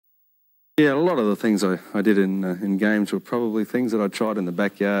Yeah, a lot of the things I did in games were probably things that I tried in the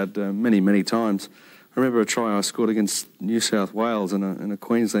backyard many times. I remember a try I scored against New South Wales in a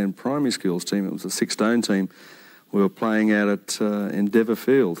Queensland primary schools team. It was a 6-stone team. We were playing out at Endeavour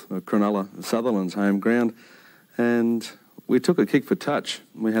Field, Cronulla, Sutherland's home ground, and we took a kick for touch.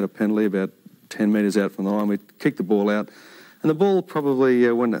 We had a penalty about 10 metres out from the line. We kicked the ball out, and the ball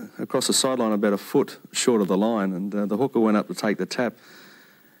probably went across the sideline about a foot short of the line, and the hooker went up to take the tap.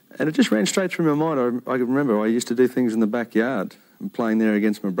 And it just ran straight through my mind. I remember I used to do things in the backyard, playing there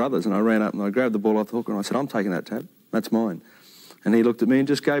against my brothers, and I ran up and I grabbed the ball off the hooker and I said, "I'm taking that tap, that's mine." And he looked at me and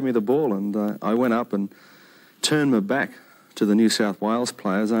just gave me the ball, and I went up and turned my back to the New South Wales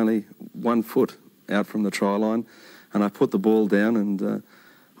players, only 1 foot out from the try line, and I put the ball down and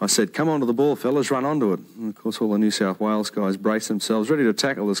I said, "Come onto the ball, fellas, run onto it." And of course all the New South Wales guys braced themselves, ready to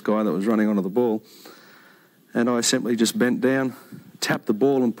tackle this guy that was running onto the ball. And I simply just bent down, tapped the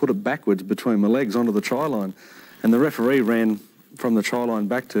ball and put it backwards between my legs onto the try line. And the referee ran from the try line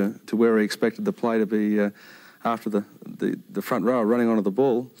back to where he expected the play to be after the front row running onto the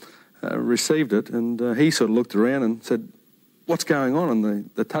ball, received it, and he sort of looked around and said, "What's going on?" And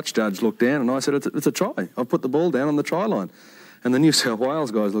the touch judge looked down and I said, it's a try. I put the ball down on the try line. And the New South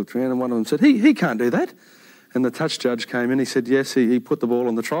Wales guys looked around and one of them said, he can't do that. And the touch judge came in, he said, yes, he put the ball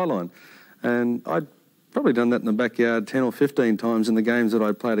on the try line. And I'd probably done that in the backyard 10 or 15 times in the games that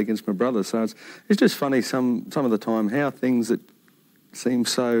I played against my brothers. So it's just funny some of the time how things that seem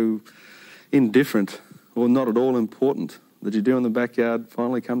so indifferent or not at all important that you do in the backyard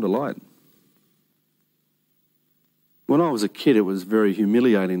finally come to light. When I was a kid, it was very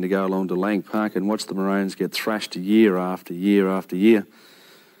humiliating to go along to Lang Park and watch the Maroons get thrashed year after year after year.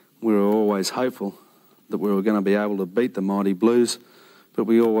 We were always hopeful that we were going to be able to beat the mighty Blues, but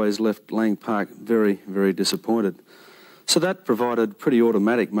we always left Lang Park very disappointed. So that provided pretty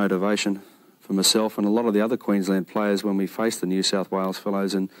automatic motivation for myself and a lot of the other Queensland players when we faced the New South Wales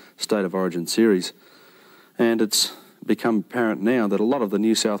fellows in State of Origin series. And it's become apparent now that a lot of the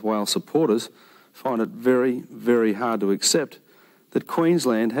New South Wales supporters find it very hard to accept that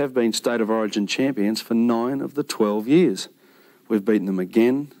Queensland have been State of Origin champions for 9 of the 12 years. We've beaten them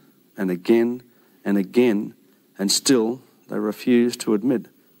again and again and again, and still they refuse to admit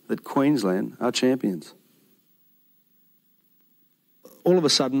that Queensland are champions. All of a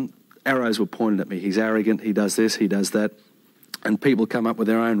sudden, arrows were pointed at me. He's arrogant, he does this, he does that, and people come up with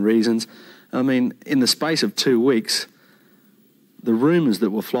their own reasons. I mean, in the space of 2 weeks, the rumours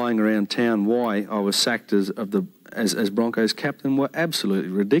that were flying around town why I was sacked as Broncos captain were absolutely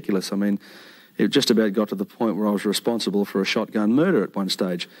ridiculous. I mean, it just about got to the point where I was responsible for a shotgun murder at one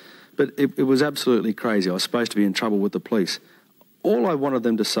stage. But it was absolutely crazy. I was supposed to be in trouble with the police. All I wanted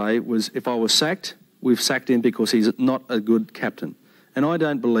them to say was, if I was sacked, we've sacked him because he's not a good captain. And I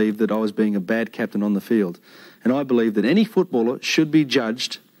don't believe that I was being a bad captain on the field. And I believe that any footballer should be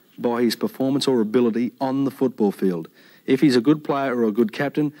judged by his performance or ability on the football field. If he's a good player or a good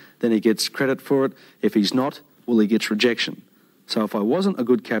captain, then he gets credit for it. If he's not, well, he gets rejection. So if I wasn't a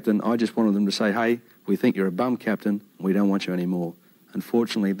good captain, I just wanted them to say, hey, we think you're a bum captain, we don't want you anymore.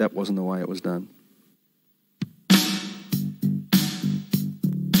 Unfortunately, that wasn't the way it was done.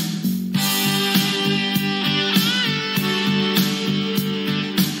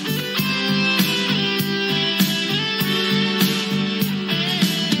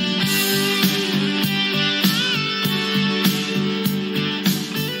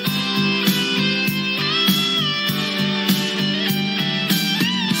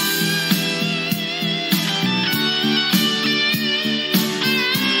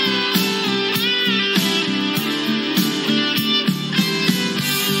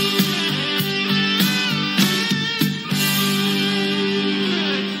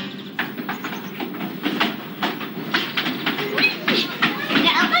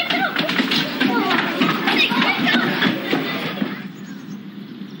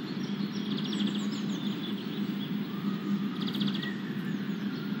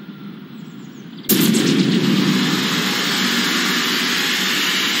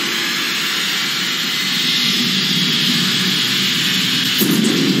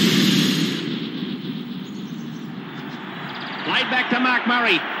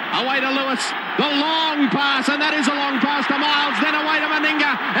 Away to Lewis, the long pass, and that is a long pass to Miles, then away to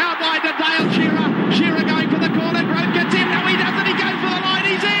Meninga, out wide to Dale Shearer. Shearer going for the corner, Grove gets in, no he doesn't, he goes for the line,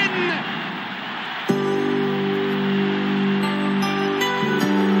 he's in!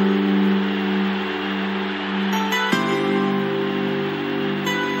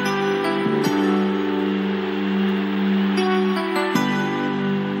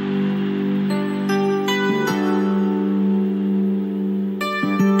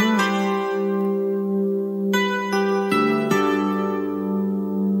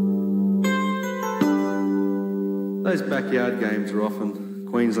 backyard games are often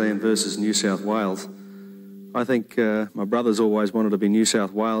Queensland versus New South Wales. I think my brothers always wanted to be New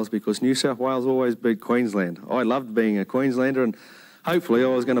South Wales because New South Wales always beat Queensland. I loved being a Queenslander and hopefully I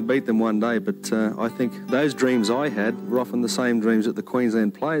was going to beat them one day, but I think those dreams I had were often the same dreams that the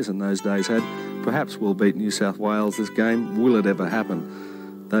Queensland players in those days had. Perhaps we'll beat New South Wales this game. Will it ever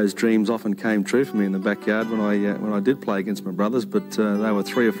happen? Those dreams often came true for me in the backyard when I did play against my brothers, but they were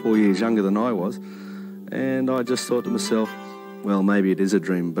 3 or 4 years younger than I was. And I just thought to myself, well, maybe it is a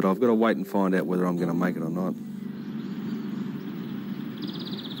dream, but I've got to wait and find out whether I'm going to make it or not.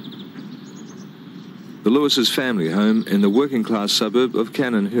 The Lewis's family home in the working-class suburb of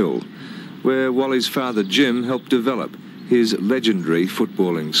Cannon Hill, where Wally's father Jim helped develop his legendary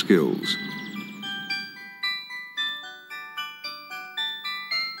footballing skills.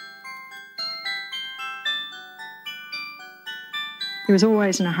 He was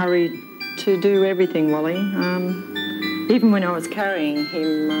always in a hurry to do everything, Wally. Even when I was carrying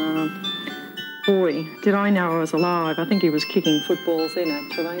him, boy, did I know I was alive. I think he was kicking footballs then,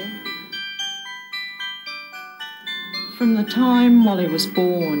 actually. From the time Wally was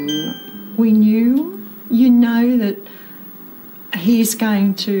born, we knew, you know, that he's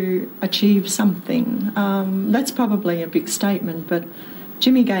going to achieve something. That's probably a big statement, but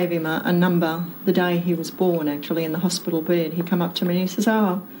Jimmy gave him a number the day he was born, actually, in the hospital bed. He come up to me and he says,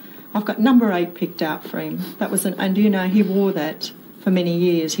 "Oh, I've got number 8 picked out for him." That was and you know, he wore that for many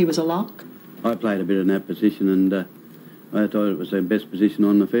years. He was a lock. I played a bit in that position and I thought it was the best position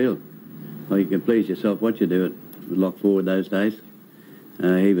on the field. Well, you can please yourself what you do it. Lock forward those days.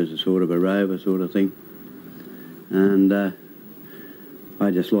 He was a sort of a rover sort of thing. And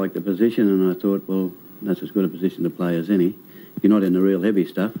I just liked the position and I thought, well, that's as good a position to play as any. You're not in the real heavy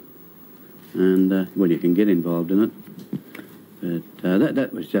stuff. And, well, you can get involved in it. But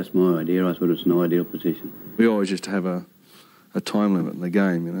that was just my idea. I thought it was an ideal position. We always used to have a time limit in the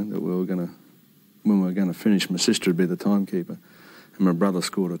game, you know, that we were going to, when we were going to finish, my sister would be the timekeeper and my brother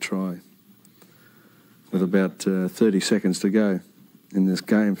scored a try with about 30 seconds to go in this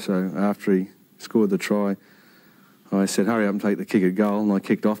game. So after he scored the try, I said, "Hurry up and take the kick at goal," and I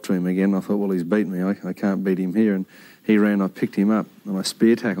kicked off to him again. I thought, well, he's beat me. I can't beat him here. And he ran, I picked him up, and I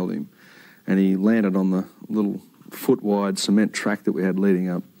spear tackled him. And he landed on the little foot-wide cement track that we had leading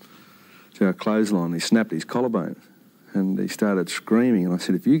up to our clothesline. He snapped his collarbone, and he started screaming. And I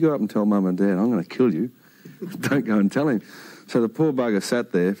said, "If you go up and tell Mum and Dad, I'm going to kill you. Don't go and tell him." So the poor bugger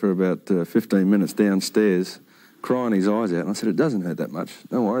sat there for about 15 minutes downstairs, crying his eyes out. And I said, "It doesn't hurt that much.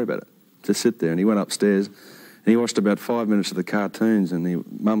 Don't worry about it. Just sit there." And he went upstairs, and he watched about 5 minutes of the cartoons, and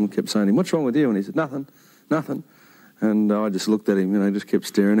Mum kept saying to him, "What's wrong with you?" And he said, "Nothing, nothing." And I just looked at him, you know, just kept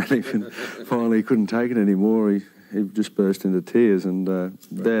staring at him, and finally he couldn't take it anymore. He just burst into tears, and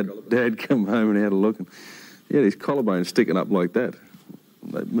Dad came home and he had a look, and he had his collarbone sticking up like that.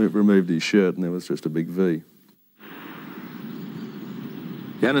 They removed his shirt, and there was just a big V.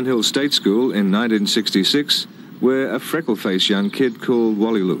 Cannon Hill State School in 1966, where a freckle-faced young kid called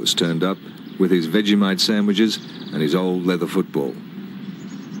Wally Lewis turned up with his Vegemite sandwiches and his old leather football.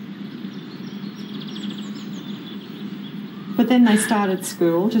 But then they started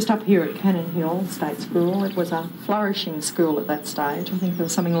school just up here at Cannon Hill State School. It was a flourishing school at that stage. I think there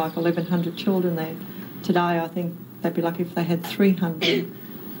was something like 1,100 children there. Today, I think they'd be lucky if they had 300.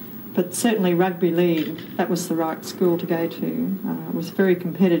 But certainly rugby league, that was the right school to go to. It was very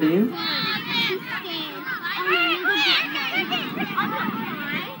competitive.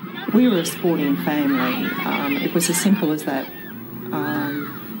 We were a sporting family. It was as simple as that.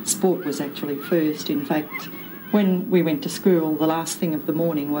 Sport was actually first. In fact, when we went to school, the last thing of the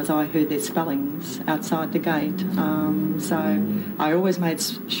morning was I heard their spellings outside the gate. So I always made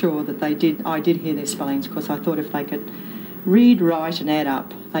sure that I did hear their spellings, because I thought if they could read, write and add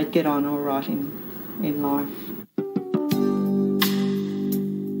up, they'd get on all right in life.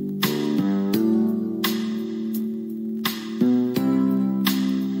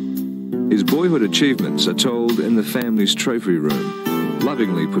 His boyhood achievements are told in the family's trophy room,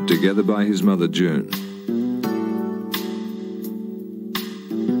 lovingly put together by his mother June.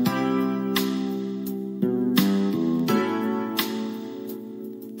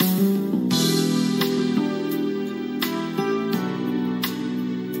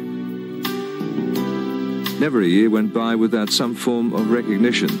 Never a year went by without some form of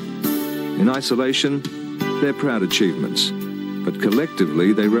recognition. In isolation, they're proud achievements, but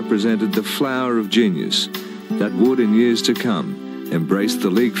collectively they represented the flower of genius that would, in years to come, embrace the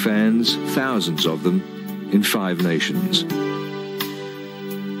league fans, thousands of them, in 5 nations.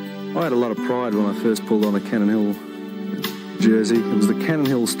 I had a lot of pride when I first pulled on a Cannon Hill jersey. It was the Cannon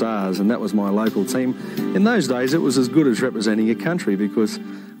Hill Stars, and that was my local team. In those days, it was as good as representing a country because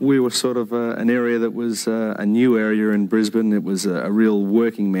we were sort of an area that was a new area in Brisbane. It was a real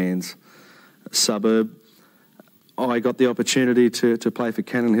working man's suburb. I got the opportunity to play for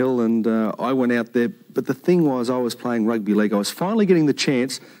Cannon Hill, and I went out there. But the thing was, I was playing rugby league. I was finally getting the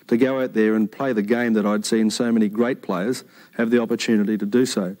chance to go out there and play the game that I'd seen so many great players have the opportunity to do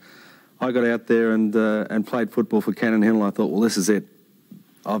so. I got out there and played football for Cannon Hill, and I thought, well, this is it.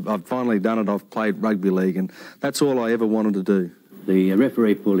 I've finally done it. I've played rugby league, and that's all I ever wanted to do. The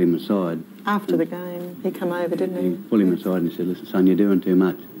referee pulled him aside. After the game, he came over, didn't he? He pulled him aside and he said, listen, son, you're doing too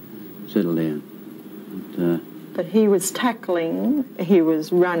much. Settle down. But he was tackling, he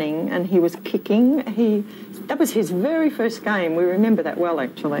was running, and he was kicking. That was his very first game. We remember that well,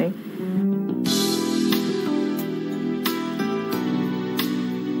 actually.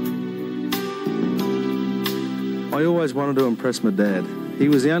 I always wanted to impress my dad. He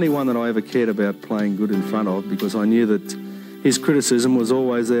was the only one that I ever cared about playing good in front of because I knew that his criticism was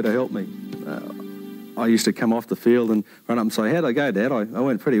always there to help me. I used to come off the field and run up and say, how'd I go, Dad? I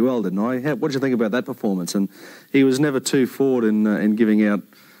went pretty well, didn't I? What did you think about that performance? And he was never too forward in giving out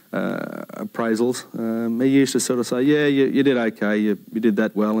appraisals. He used to sort of say, yeah, you did okay, you did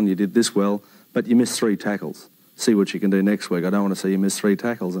that well and you did this well, but you missed 3 tackles. See what you can do next week. I don't want to see you miss 3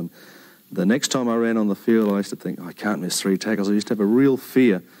 tackles. And the next time I ran on the field, I used to think, I can't miss 3 tackles. I used to have a real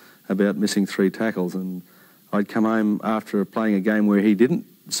fear about missing 3 tackles. And I'd come home after playing a game where he didn't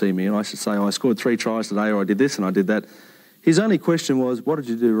see me, and I should say, I scored 3 tries today, or I did this and I did that. His only question was, what did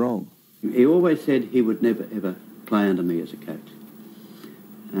you do wrong? He always said he would never, ever play under me as a coach.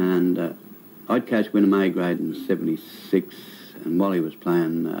 And I'd coached Wynnum A grade in 76, and Wally was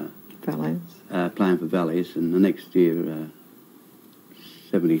playing playing for Valleys, and the next year,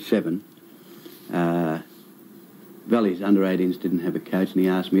 77, Valleys under-18s didn't have a coach, and he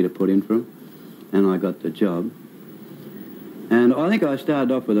asked me to put in for him, and I got the job. And I think I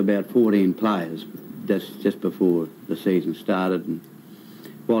started off with about 14 players just before the season started. And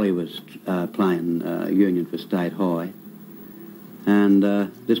Wally was playing union for State High. And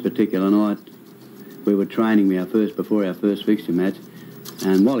this particular night, we were training before our first fixture match,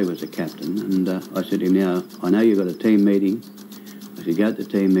 and Wally was the captain. And I said to him, now, I know you've got a team meeting. I said, go to the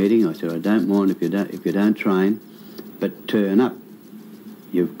team meeting. I said, I don't mind if you don't train, but turn up.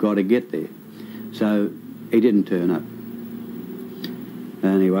 You've got to get there. So he didn't turn up.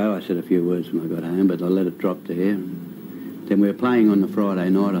 Anyway, I said a few words when I got home, but I let it drop there. And then we were playing on the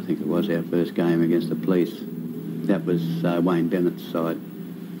Friday night, I think it was, our first game against the Police. That was Wayne Bennett's side.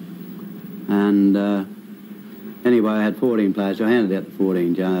 And anyway, I had 14 players, so I handed out the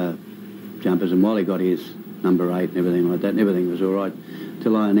 14 jumpers, and Wally got his number 8 and everything like that, and everything was all right,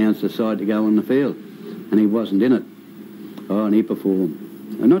 till I announced the side to go on the field. And he wasn't in it. Oh, and he performed.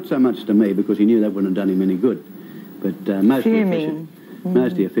 And not so much to me, because he knew that wouldn't have done him any good. But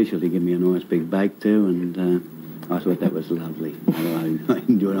most of the officials, he gave me a nice big bake too, and I thought that was lovely. I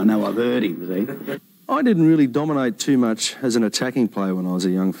enjoyed it. I know I've heard him, see. I didn't really dominate too much as an attacking player when I was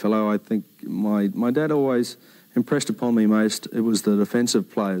a young fellow. I think my dad always impressed upon me most, it was the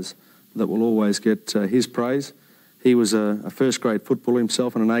defensive players that will always get his praise. He was a first-grade footballer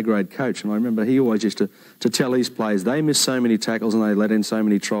himself and an A-grade coach, and I remember he always used to tell his players, they missed so many tackles and they let in so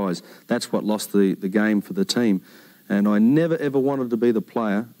many tries. That's what lost the game for the team. And I never, ever wanted to be the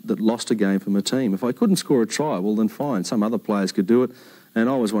player that lost a game for my team. If I couldn't score a try, well, then fine. Some other players could do it. And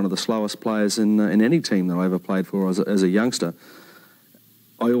I was one of the slowest players in any team that I ever played for as a youngster.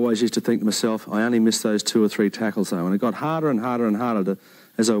 I always used to think to myself, I only missed those 2 or 3 tackles, though. And it got harder and harder and harder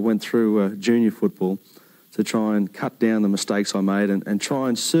as I went through junior football to try and cut down the mistakes I made and try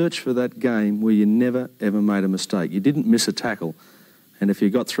and search for that game where you never, ever made a mistake. You didn't miss a tackle. And if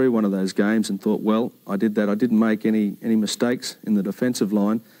you got through one of those games and thought, well, I did that, I didn't make any mistakes in the defensive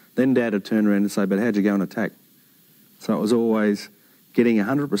line, then Dad would turn around and say, but how'd you go and attack? So it was always getting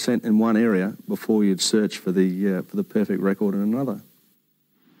 100% in one area before you'd search for the perfect record in another.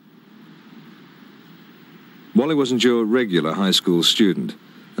 Wally wasn't your regular high school student,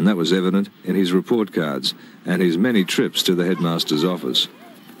 and that was evident in his report cards and his many trips to the headmaster's office.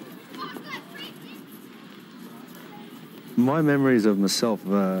 My memories of myself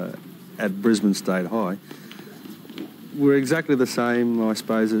at Brisbane State High were exactly the same, I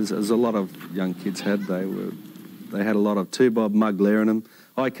suppose, as a lot of young kids had. They had a lot of 2-bob mug glare in them.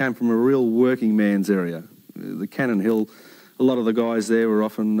 I came from a real working man's area. The Cannon Hill, a lot of the guys there were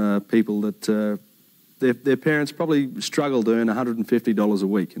often people that their parents probably struggled to earn $150 a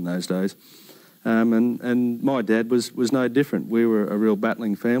week in those days. And my dad was no different. We were a real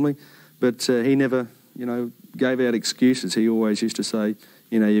battling family, but he never, gave out excuses. He always used to say,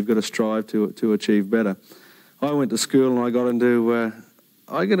 you know, you've got to strive to achieve better. I went to school and I got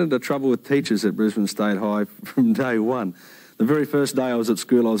into trouble with teachers at Brisbane State High from day one. The very first day I was at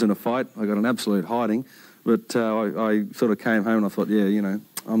school, I was in a fight. I got an absolute hiding, but I sort of came home and I thought, yeah, you know,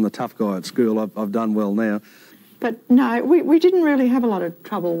 I'm the tough guy at school. I've done well now. But no, we didn't really have a lot of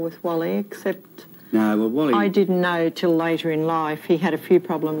trouble with Wally, except No, well, Wally... I didn't know till later in life. He had a few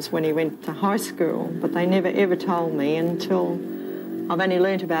problems when he went to high school, but they never ever told me until I've only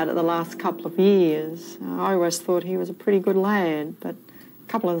learnt about it the last couple of years. I always thought he was a pretty good lad, but a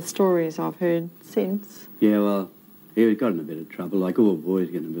couple of the stories I've heard since. Yeah, well, he got in a bit of trouble, like all boys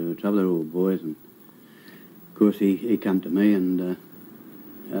get in a bit of trouble. They're all boys, and of course he come to me and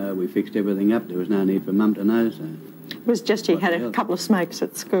we fixed everything up. There was no need for Mum to know, so... It was just he had a couple of smokes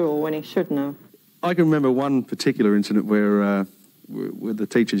at school when he shouldn't have. I can remember one particular incident where the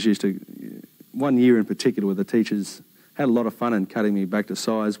teachers used to... One year in particular where the teachers had a lot of fun in cutting me back to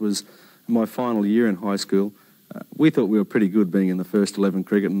size was my final year in high school. We thought we were pretty good being in the first 11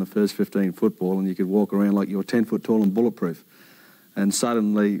 cricket and the first 15 football, and you could walk around like you were 10 foot tall and bulletproof. And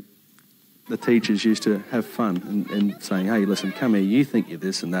suddenly the teachers used to have fun and saying, hey, listen, come here, you think you're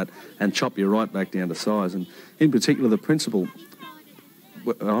this and that, and chop you right back down to size. And in particular, the principal,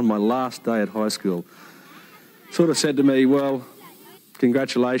 on my last day at high school, sort of said to me, well,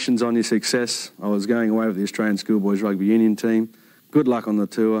 congratulations on your success. I was going away with the Australian Schoolboys Rugby Union team. Good luck on the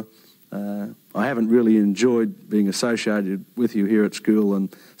tour. I haven't really enjoyed being associated with you here at school,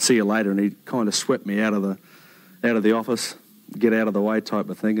 and see you later. And he kind of swept me out of the office, get out of the way type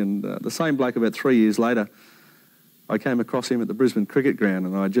of thing. And the same bloke about 3 years later, I came across him at the Brisbane Cricket Ground,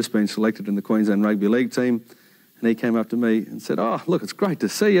 and I'd just been selected in the Queensland Rugby League team. And he came up to me and said, oh, look, it's great to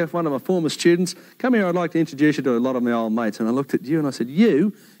see you, one of my former students. Come here, I'd like to introduce you to a lot of my old mates. And I looked at you and I said,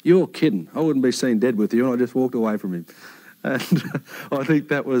 you're kidding. I wouldn't be seen dead with you. And I just walked away from him. And I think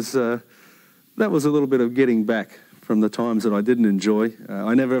that was a little bit of getting back from the times that I didn't enjoy.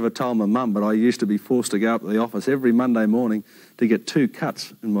 I never ever told my mum, but I used to be forced to go up to the office every Monday morning to get 2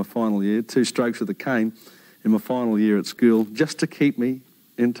 cuts in my final year, 2 strokes with a cane in my final year at school, just to keep me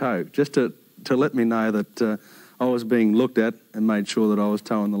in tow, just to let me know that I was being looked at and made sure that I was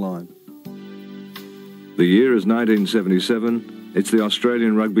towing the line. The year is 1977. It's the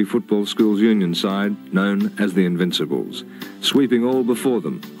Australian Rugby Football Schools Union side, known as the Invincibles, sweeping all before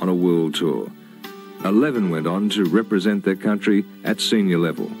them on a world tour. 11 went on to represent their country at senior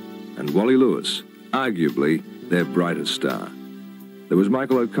level, and Wally Lewis, arguably their brightest star. There was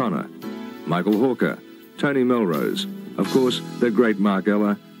Michael O'Connor, Michael Hawker, Tony Melrose, of course, their great Mark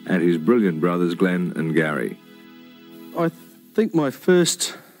Ella, and his brilliant brothers Glenn and Gary. I think my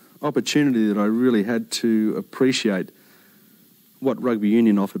first opportunity that I really had to appreciate what rugby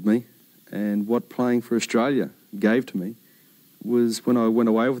union offered me and what playing for Australia gave to me was when I went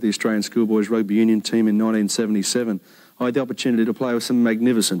away with the Australian Schoolboys Rugby Union team in 1977. I had the opportunity to play with some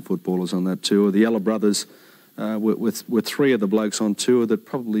magnificent footballers on that tour. The Ella brothers were 3 of the blokes on tour that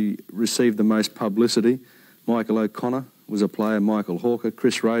probably received the most publicity. Michael O'Connor was a player, Michael Hawker,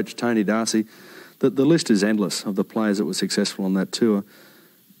 Chris Roach, Tony Darcy. The list is endless of the players that were successful on that tour.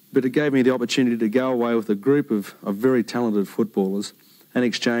 But it gave me the opportunity to go away with a group of very talented footballers and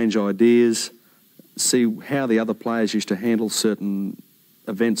exchange ideas, see how the other players used to handle certain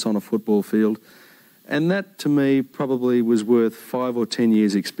events on a football field. And that, to me, probably was worth 5 or 10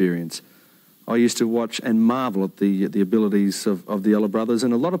 years' experience. I used to watch and marvel at the abilities of the Ella brothers,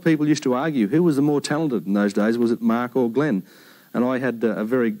 and a lot of people used to argue who was the more talented in those days, was it Mark or Glenn? And I had a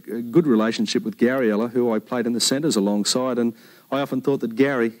very good relationship with Gary Ella, who I played in the centres alongside, and I often thought that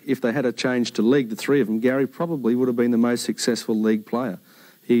Gary, if they had a change to league, the 3 of them, Gary probably would have been the most successful league player.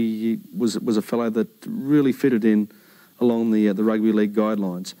 He was a fellow that really fitted in along the rugby league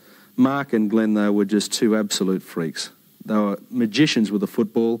guidelines. Mark and Glenn, though, were just 2 absolute freaks. They were magicians with the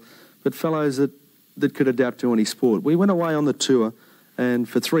football, but fellows that could adapt to any sport. We went away on the tour, and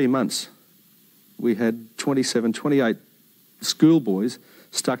for 3 months, we had 27, 28 schoolboys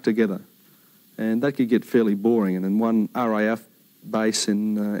stuck together. And that could get fairly boring. And in one RAF base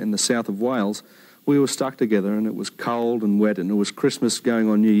in the south of Wales, we were stuck together, and it was cold and wet, and it was Christmas going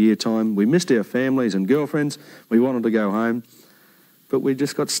on New Year time. We missed our families and girlfriends. We wanted to go home, but we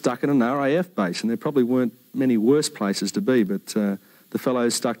just got stuck in an RAF base, and there probably weren't many worse places to be, but the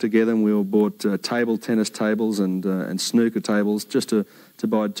fellows stuck together, and we all bought table tennis tables and snooker tables just to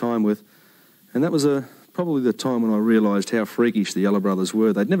bide time with. And that was probably the time when I realised how freakish the Ella brothers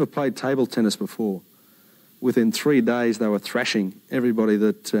were. They'd never played table tennis before. Within 3 days, they were thrashing everybody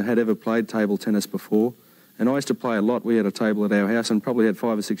that had ever played table tennis before. And I used to play a lot. We had a table at our house and probably had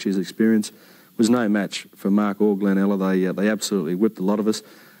 5 or 6 years' experience was no match for Mark or Glenn Ella. They absolutely whipped a lot of us.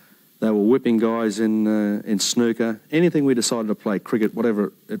 They were whipping guys in snooker, anything we decided to play, cricket,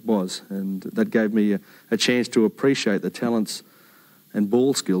 whatever it was. And that gave me a chance to appreciate the talents and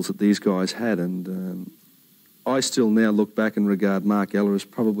ball skills that these guys had. And I still now look back and regard Mark Ella as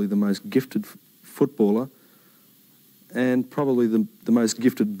probably the most gifted footballer and probably the most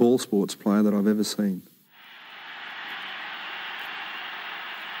gifted ball sports player that I've ever seen.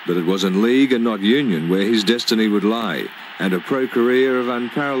 But it was in league and not union where his destiny would lie, and a pro career of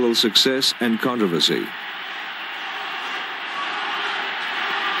unparalleled success and controversy.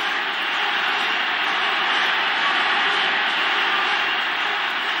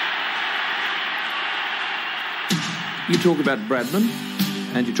 You talk about Bradman,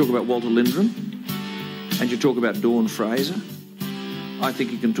 and you talk about Walter Lindrum, and you talk about Dawn Fraser. I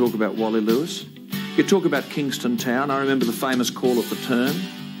think you can talk about Wally Lewis. You talk about Kingston Town. I remember the famous call at the turn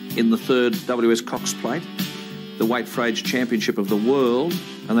in the third WS Cox Plate, the weight for age championship of the world,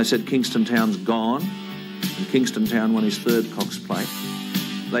 and they said Kingston Town's gone, and Kingston Town won his third Cox Plate.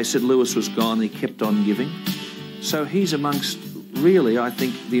 They said Lewis was gone, and he kept on giving. So he's amongst, really, I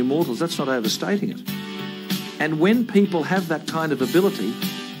think, the immortals. That's not overstating it. And when people have that kind of ability,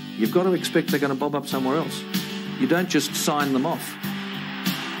 you've got to expect they're going to bob up somewhere else. You don't just sign them off.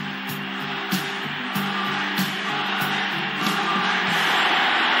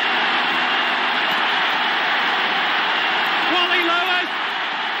 Wally Lewis!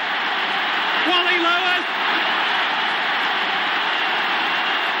 Wally Lewis!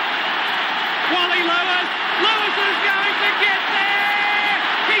 Wally Lewis! Lewis is going to get there!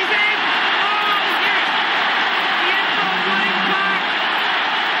 He's in! Oh, yes! The Edinburgh Playing Park!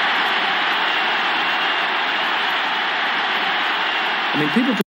 I mean,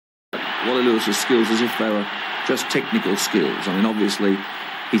 people talk about Wally Lewis's skills as if they were just technical skills. I mean, obviously,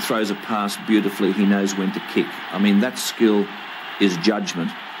 he throws a pass beautifully. He knows when to kick. I mean, that skill is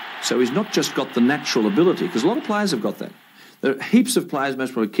judgment. So he's not just got the natural ability, because a lot of players have got that. There are heaps of players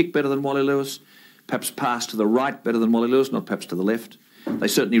most probably kick better than Wally Lewis, perhaps pass to the right better than Wally Lewis, not perhaps to the left. They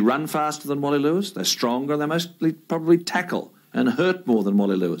certainly run faster than Wally Lewis. They're stronger. They mostly probably tackle and hurt more than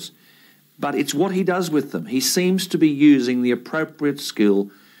Wally Lewis. But it's what he does with them. He seems to be using the appropriate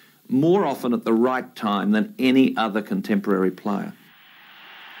skill more often at the right time than any other contemporary player.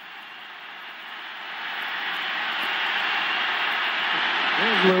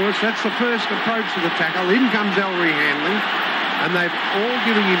 There's Lewis. That's the first approach to the tackle. In comes Ellery Hanley, and they're all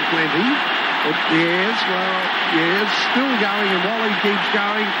giving him plenty. Yes, well, yes, still going, and Wally keeps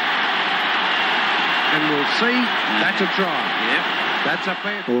going. And we'll see. That's a try. Yep. That's a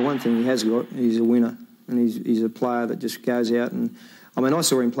fair. Well, the one thing he has got, he's a winner, and he's a player that just goes out and... I mean, I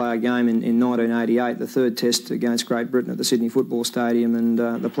saw him play a game in 1988, the third test against Great Britain at the Sydney Football Stadium, and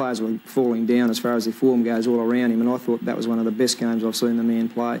the players were falling down as far as their form goes all around him, and I thought that was one of the best games I've seen the man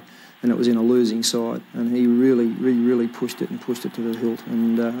play, and it was in a losing side, and he really pushed it to the hilt,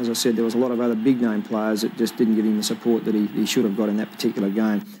 and as I said, there was a lot of other big-name players that just didn't give him the support that he should have got in that particular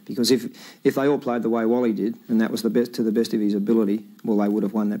game, because if they all played the way Wally did, and that was the best to the best of his ability, well, they would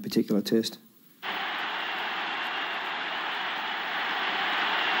have won that particular test.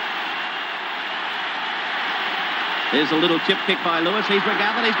 Here's a little chip kick by Lewis. He's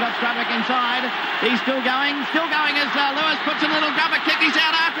regathered. He's got Strudwick inside. He's still going as Lewis puts a little grubber kick. He's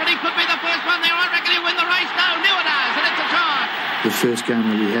out after it. He could be the first one there. I reckon he'll win the race. No, Newer does, and it's a try. The first game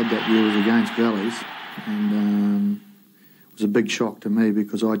that we had that year was against Valleys, and it was a big shock to me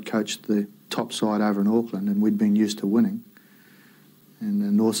because I'd coached the top side over in Auckland, and we'd been used to winning.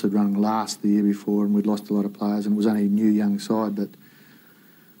 And North had run last the year before, and we'd lost a lot of players, and it was only a new young side, but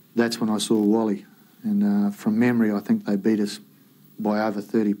that's when I saw Wally. And from memory, I think they beat us by over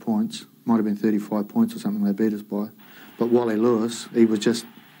 30 points. Might have been 35 points or something they beat us by. But Wally Lewis, he was just,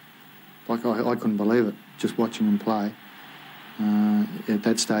 like, I couldn't believe it, just watching him play. At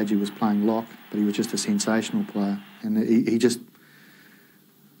that stage, he was playing lock, but he was just a sensational player. And he just,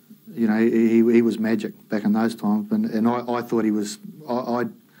 you know, he was magic back in those times. And I thought he was,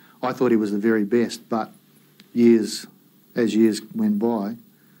 I thought he was the very best. But as years went by,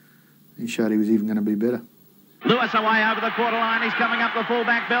 he showed he was even going to be better. Lewis away over the quarter line. He's coming up the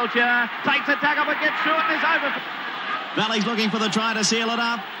fullback. Belcher takes a tackle but gets through it and is over. Valley's looking for the try to seal it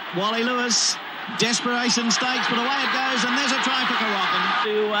up. Wally Lewis, desperation stakes, but away it goes, and there's a try for Carrocken.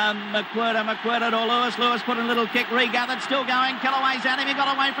 To McWhirter to Lewis. Lewis put in a little kick, regathered, still going. Kellaway's at him. He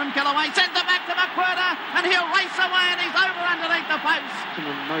got away from Kellaway. Sends it back to McWhirter, and he'll race away, and he's over underneath the post.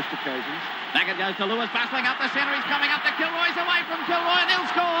 On most occasions. Back it goes to Lewis, bustling up the centre. He's coming up to Kilroy's away from Kilroy, and he'll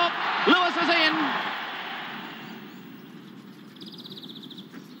score. Lewis is in.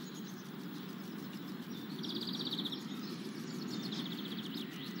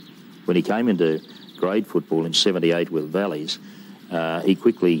 when he came into grade football in '78 with Valleys, he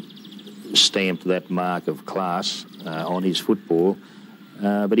quickly stamped that mark of class on his football.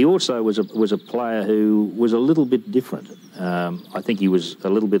 But he also was a player who was a little bit different. I think he was a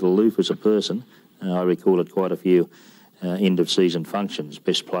little bit aloof as a person. I recall at quite a few end-of-season functions,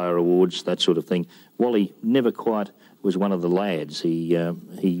 best player awards, that sort of thing. Wally never quite was one of the lads.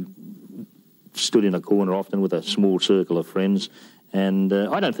 He stood in a corner often with a small circle of friends, and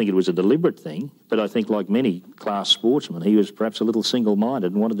I don't think it was a deliberate thing, but I think like many class sportsmen, he was perhaps a little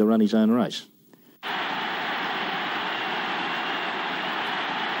single-minded and wanted to run his own race.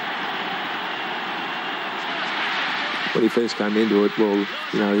 When he first came into it, well,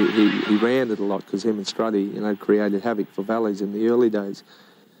 you know, he ran it a lot because him and Struddy, you know, created havoc for Valleys in the early days,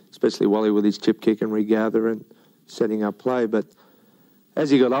 especially Wally with his chip kick and regather and setting up play. But as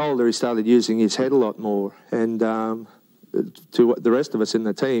he got older, he started using his head a lot more. And to the rest of us in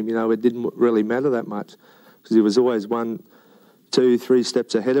the team, you know, it didn't really matter that much because he was always 1, 2, 3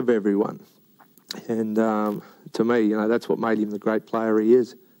 steps ahead of everyone. And to me, you know, that's what made him the great player he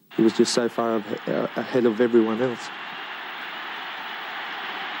is. He was just so far ahead of everyone else.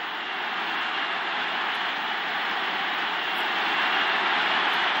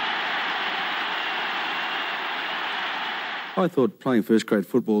 I thought playing first-grade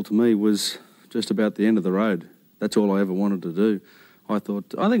football to me was just about the end of the road. That's all I ever wanted to do. I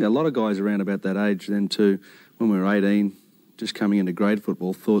think a lot of guys around about that age then too, when we were 18, just coming into grade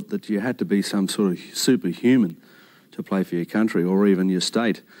football, thought that you had to be some sort of superhuman to play for your country or even your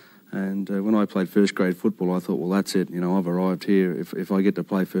state. And when I played first-grade football, I thought, well, that's it. You know, I've arrived here. If I get to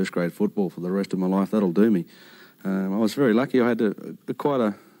play first-grade football for the rest of my life, that'll do me. I was very lucky. I had quite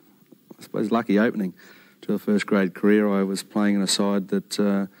a, I suppose, lucky opening to a first-grade career. I was playing in a side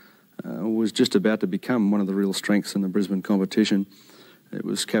that was just about to become one of the real strengths in the Brisbane competition. It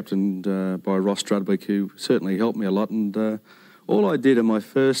was captained by Ross Strudwick, who certainly helped me a lot. And all I did in my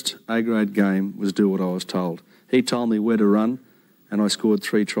first A-grade game was do what I was told. He told me where to run, and I scored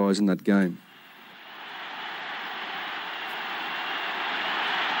 3 tries in that game.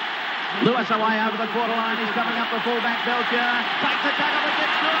 Lewis away over the quarter line. He's coming up the full-back Belcher. Takes a tackle, but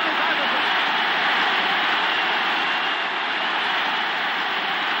gets through. He's over.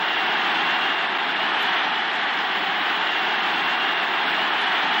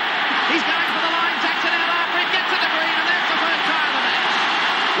 He's going for the line. Jackson out after him. Gets it to Green, and that's the first try of the match.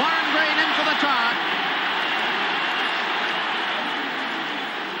 Warren Green in for the try.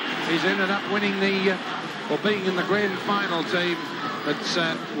 He's ended up winning or being in the grand final team. It's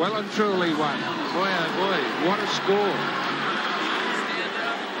well and truly won. Boy, oh boy, what a score.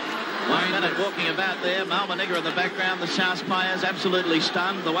 1 minute walking about there. Malmanigger in the background. The South players absolutely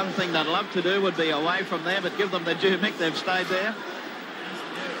stunned. The one thing they'd love to do would be away from there, but give them the due, Mick. They've stayed there.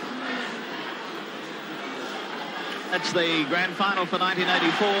 That's the grand final for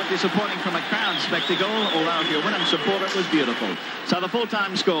 1984. Disappointing from a crowd spectacle, although if you're Wynnum supporter, it was beautiful. So the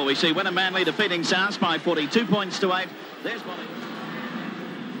full-time score, we see Wynnum Manly defeating South by 42 points to 8. There's Wally.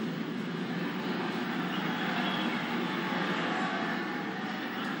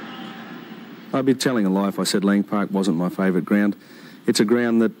 I'd be telling a lie if I said Lang Park wasn't my favourite ground. It's a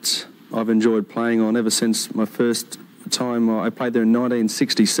ground that I've enjoyed playing on ever since my first time. I played there in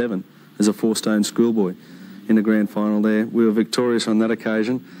 1967 as a 4-stone schoolboy in the grand final there. We were victorious on that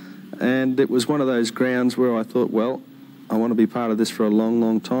occasion, and it was one of those grounds where I thought, well, I want to be part of this for a long,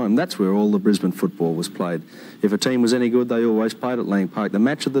 long time. That's where all the Brisbane football was played. If a team was any good, they always played at Lang Park. The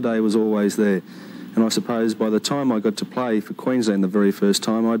match of the day was always there. And I suppose by the time I got to play for Queensland the very first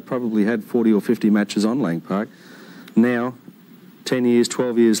time, I'd probably had 40 or 50 matches on Lang Park. Now, 10 years,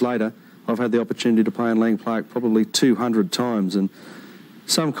 12 years later, I've had the opportunity to play in Lang Park probably 200 times. And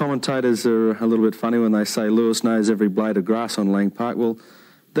some commentators are a little bit funny when they say Lewis knows every blade of grass on Lang Park. Well,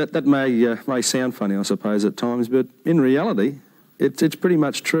 that may sound funny, I suppose, at times, but in reality, it's pretty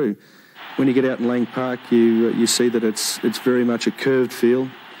much true. When you get out in Lang Park, you see that it's very much a curved field.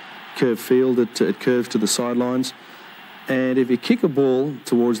 It curves to the sidelines, and if you kick a ball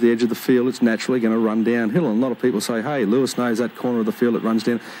towards the edge of the field, it's naturally going to run downhill. And a lot of people say, hey, Lewis knows that corner of the field, it runs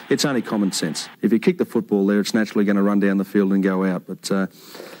down. It's only common sense. If you kick the football there, it's naturally going to run down the field and go out. But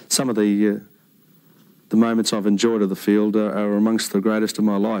some of the moments I've enjoyed of the field are amongst the greatest of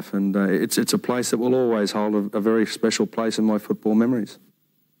my life, and it's a place that will always hold a very special place in my football memories.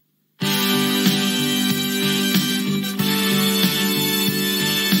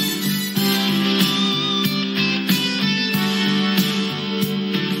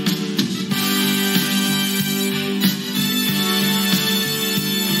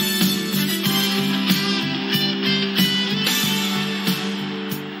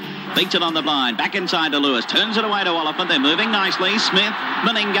 Beats it on the blind. Back inside to Lewis. Turns it away to Oliphant. They're moving nicely. Smith,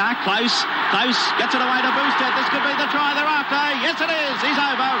 Meninga, close. Gets it away to Boosted. This could be the try they're after. Yes, it is. He's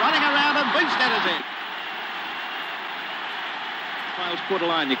over. Running around and Boosted is in. Wales quarter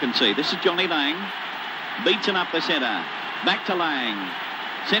line, you can see. This is Johnny Lang. Beatson up the centre. Back to Lang.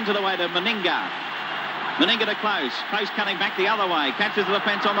 Sends it away to Meninga. Meninga to Close. Close cutting back the other way. Catches the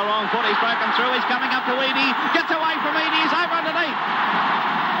defence on the wrong foot. He's broken through. He's coming up to Eadie. Gets away from Eadie. He's over underneath.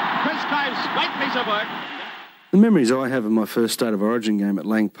 Chris Close. Great piece of work. The memories I have of my first State of Origin game at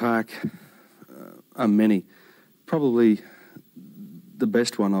Lang Park are many. Probably the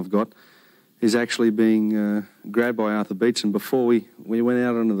best one I've got is actually being grabbed by Arthur Beetson before we went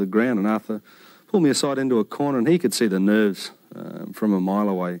out onto the ground, and Arthur pulled me aside into a corner and he could see the nerves from a mile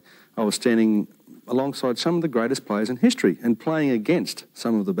away. I was standing alongside some of the greatest players in history and playing against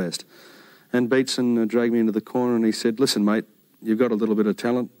some of the best. And Beetson dragged me into the corner and he said, "Listen, mate, you've got a little bit of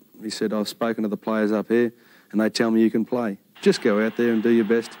talent." He said, "I've spoken to the players up here and they tell me you can play. Just go out there and do your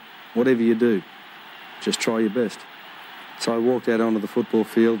best. Whatever you do, just try your best." So I walked out onto the football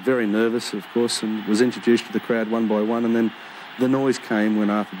field, very nervous, of course, and was introduced to the crowd one by one. And then the noise came when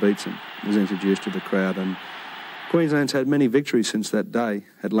Arthur Beetson was introduced to the crowd. And Queensland's had many victories since that day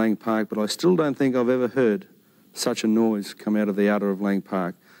at Lang Park, but I still don't think I've ever heard such a noise come out of the outer of Lang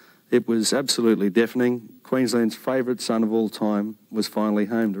Park. It was absolutely deafening. Queensland's favourite son of all time was finally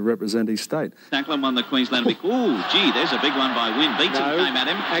home to represent his state. Tackler won the Queensland Week. Ooh, gee, there's a big one by Wynn. Beetson came at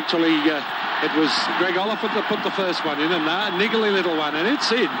him. Actually, it was Greg Oliphant that put the first one in, and a niggly little one, and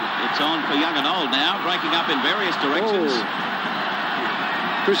it's in. It's on for young and old now, breaking up in various directions.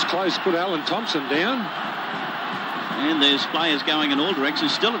 Oh. Chris Close put Alan Thompson down. And there's players going in all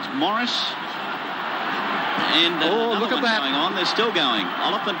directions. Still, it's Morris. And look at that. Going on. They're still going.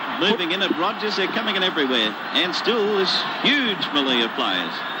 Oliphant moving in at Rogers. They're coming in everywhere. And still this huge melee of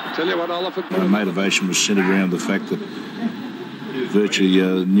players. Tell you what, Oliphant... My motivation was centred around the fact that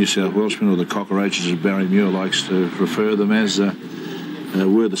virtually New South Welshmen, or the cockroaches as Barry Muir likes to refer them as,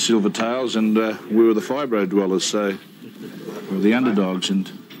 were the Silvertails, and we were the Fibro dwellers, so we were the underdogs,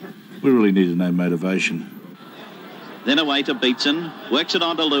 and we really needed no motivation. Then away to Beetson. Works it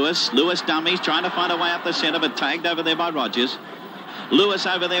on to Lewis. Lewis dummies, trying to find a way up the centre, but tagged over there by Rogers. Lewis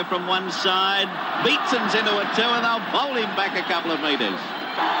over there from one side. Beetson's into it too, and they'll bowl him back a couple of metres.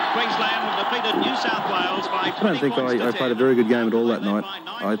 Queensland have defeated New South Wales by 20 I don't think I played a very good game at all that night.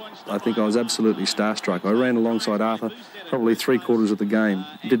 I think I was absolutely starstruck. I ran alongside Arthur probably 3/4 of the game.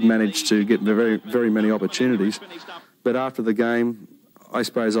 Didn't manage to get very, very many opportunities. But after the game, I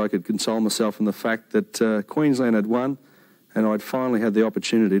suppose I could console myself in the fact that Queensland had won and I'd finally had the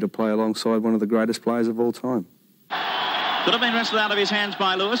opportunity to play alongside one of the greatest players of all time. Could have been wrestled out of his hands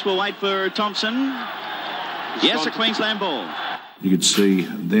by Lewis. We'll wait for Thompson. Yes, a Queensland ball. You could see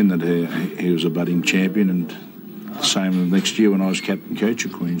then that he was a budding champion, and the same the next year when I was captain coach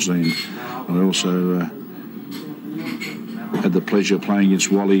of Queensland. I also had the pleasure of playing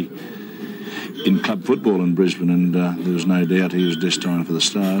against Wally in club football in Brisbane, and there was no doubt he was destined for the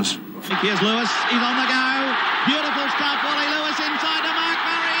Stars. Here's Lewis, he's on the go. Beautiful stuff, Wally Lewis inside to Mark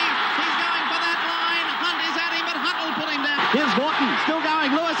Murray. He's going for that line. Hunt is at him, but Hunt will put him down. Here's Morton, still going.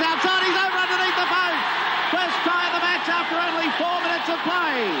 Lewis outside, he's over underneath the post. First try of the match after only 4 minutes of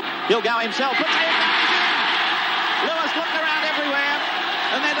play. He'll go himself, puts it down, he's in. Lewis looked around everywhere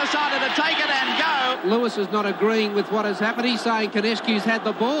and then decided to take it and go. Lewis is not agreeing with what has happened. He's saying Konescu's had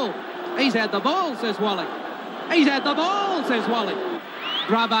the ball. He's had the ball, says Wally. He's had the ball, says Wally.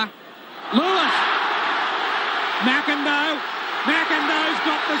 Grubber. Lewis. McIndoe's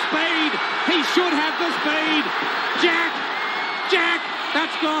got the speed. He should have the speed. Jack.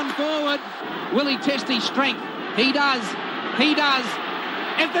 That's gone forward. Will he test his strength? He does.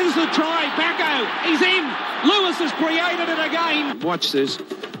 If this is a try, Bacco, he's in. Lewis has created it again. Watch this.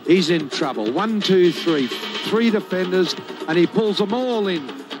 He's in trouble. 1, 2, 3. 3 defenders, and he pulls them all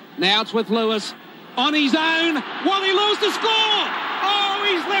in. Now it's with Lewis. On his own. Wally Lewis to score. Oh,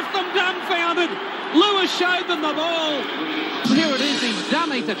 he's left them dumbfounded. Lewis showed them the ball. Here it is, he's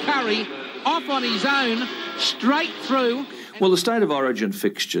dummy to Curry. Off on his own. Straight through. Well, the State of Origin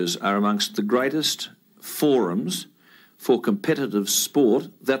fixtures are amongst the greatest forums for competitive sport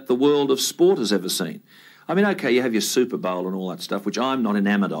that the world of sport has ever seen. I mean, OK, you have your Super Bowl and all that stuff, which I'm not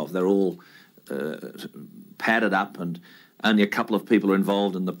enamoured of. They're all padded up and only a couple of people are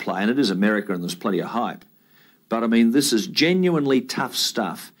involved in the play. And it is America and there's plenty of hype. But, I mean, this is genuinely tough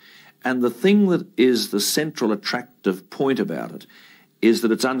stuff. And the thing that is the central attractive point about it is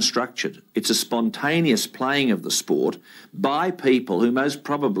that it's unstructured. It's a spontaneous playing of the sport by people who most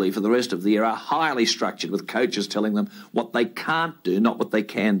probably for the rest of the year are highly structured, with coaches telling them what they can't do, not what they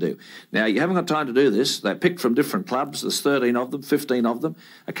can do. Now, you haven't got time to do this. They're picked from different clubs. There's 13 of them, 15 of them.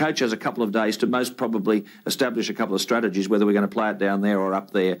 A coach has a couple of days to most probably establish a couple of strategies, whether we're going to play it down there or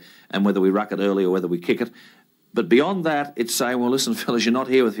up there, and whether we ruck it early or whether we kick it. But beyond that, it's saying, well, listen, fellas, you're not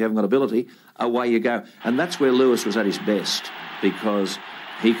here if you haven't got ability. Away you go. And that's where Lewis was at his best, because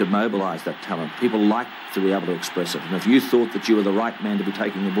he could mobilise that talent. People like to be able to express it. And if you thought that you were the right man to be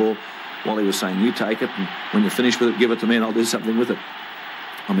taking the ball, Wally was saying, you take it, and when you're finished with it, give it to me and I'll do something with it.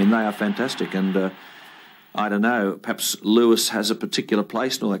 I mean, they are fantastic. And I don't know, perhaps Lewis has a particular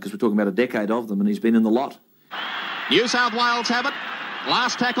place in all that, because we're talking about a decade of them and he's been in the lot. New South Wales have it.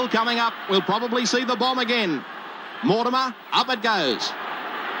 Last tackle coming up. We'll probably see the bomb again. Mortimer, up it goes.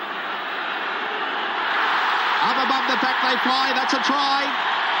 Up above the pack they fly. That's a try.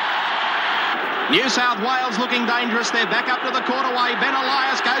 New South Wales looking dangerous. They're back up to the quarterway. Ben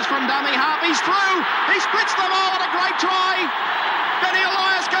Elias goes from dummy half. He's through. He splits them all. What a great try. Benny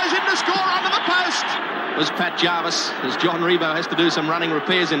Elias goes in to score under the post. Was Pat Jarvis, as John Rebo has to do some running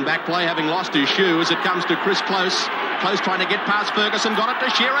repairs in back play, having lost his shoe as it comes to Chris Close. Close trying to get past Ferguson, got it to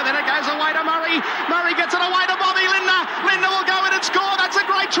Shearer, then it goes away to Murray. Murray gets it away to Bobby Lindner. Lindner will go in and score. That's a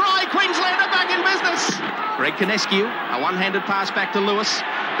great try. Queensland are back in business. Greg Canescu, a one-handed pass back to Lewis.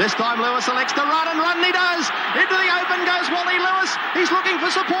 This time Lewis elects to run, and run he does. Into the open goes Wally Lewis. He's looking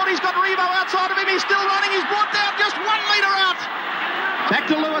for support. He's got Rebo outside of him. He's still running. He's brought down just 1 metre out. Back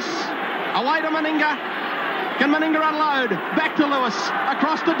to Lewis. Away to Meninga. Can Meninga unload? Back to Lewis.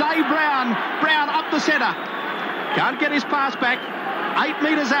 Across to Dave Brown. Brown up the centre. Can't get his pass back. 8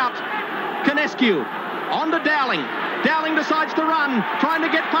 metres out. Canescu. On to Dowling. Dowling decides to run. Trying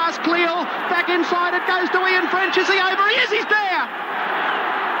to get past Cleal. Back inside it goes to Ian French. Is he over? He is. He's there.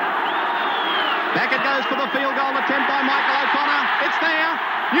 Back it goes for the field goal attempt by Michael O'Connor. It's there.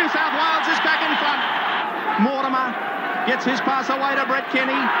 New South Wales is back in front. Mortimer gets his pass away to Brett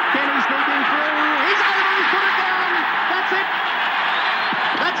Kenny. Kenny sneaking through. He's over. He's put it down. That's it.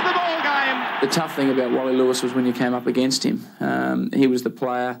 That's the ball game. The tough thing about Wally Lewis was when you came up against him. He was the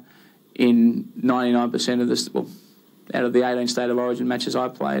player in 99% of this, well, out of the 18 State of Origin matches I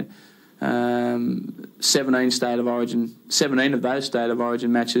played. 17 of those State of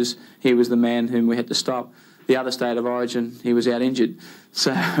Origin matches, he was the man whom we had to stop. The other State of Origin, he was out injured.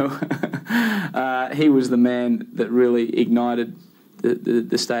 So he was the man that really ignited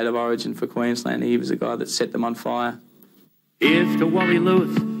the State of Origin for Queensland. He was the guy that set them on fire. Here's to Wally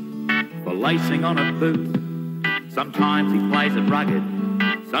Lewis for lacing on a boot. Sometimes he plays it rugged,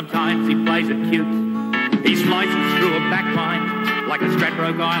 sometimes he plays it cute. He slices through a backline like a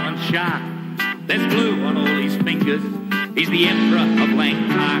Stradbroke Island shark. There's blue on all his fingers. He's the emperor of Lang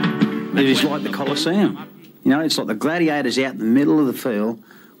Park. It is like the Coliseum. You know, it's like the gladiators out in the middle of the field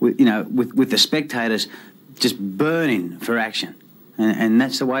with the spectators just burning for action. And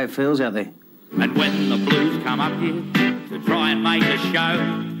that's the way it feels out there. And when the Blues come up here to try and make a show,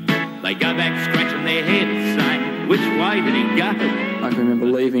 they go back scratching their heads saying, which way did he go? I can remember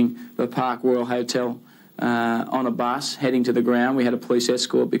leaving the Park Royal Hotel on a bus, heading to the ground. We had a police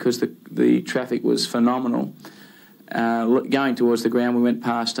escort because the traffic was phenomenal. Going towards the ground, we went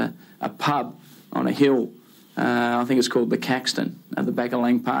past a pub on a hill. I think it's called the Caxton, at the back of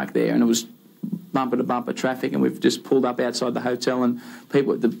Lang Park there, and it was bumper-to-bumper traffic, and we've just pulled up outside the hotel, and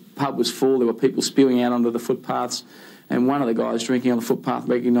the pub was full. There were people spewing out onto the footpaths, and one of the guys drinking on the footpath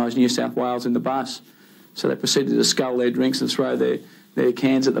recognised New South Wales in the bus. So they proceeded to scull their drinks and throw their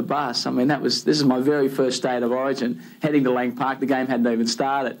cans at the bus. I mean, this is my very first State of Origin, heading to Lang Park. The game hadn't even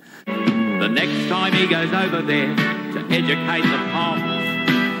started. The next time he goes over there to educate the Poms,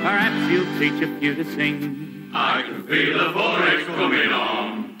 perhaps he'll teach a few to sing. I can feel the 4X coming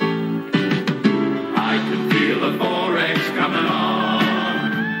on. I can feel the 4X coming on.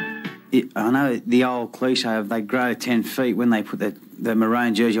 I know the old cliche of they grow 10 feet when they put the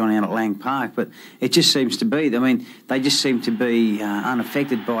maroon jersey on out at Lang Park, but it just seems to be, I mean, they just seem to be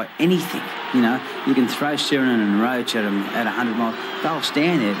unaffected by anything. You know, you can throw Sheridan and Roach at them at 100 miles. They'll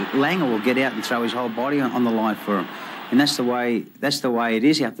stand there. Langer will get out and throw his whole body on the line for them. And that's the way it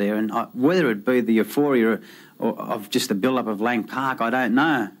is out there. And whether it be the euphoria or of just the build-up of Lang Park, I don't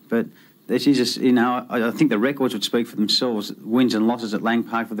know. But this is just, you know, I think the records would speak for themselves, wins and losses at Lang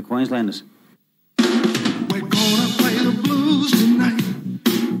Park for the Queenslanders. We're gonna play the blues tonight.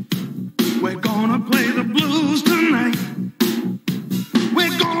 We're gonna play the blues tonight.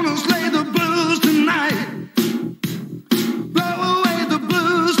 We're gonna slay the blues tonight. Blow away the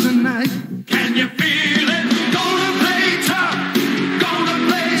blues tonight. Can you feel it? Gonna play tough.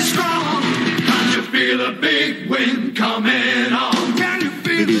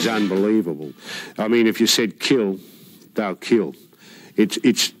 is unbelievable. I mean, if you said kill, they'll kill.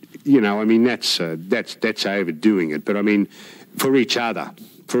 It's you know, I mean, that's overdoing it. But I mean, for each other,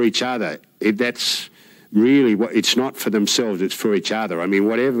 that's really what. It's not for themselves; it's for each other. I mean,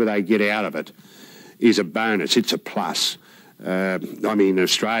 whatever they get out of it is a bonus. It's a plus. I mean,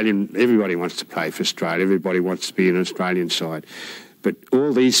 everybody wants to play for Australia. Everybody wants to be in an Australian side. But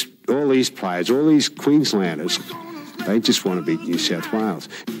all these players, all these Queenslanders, they just want to beat New South Wales.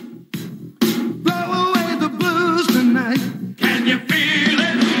 Blow away the blues tonight. Can you feel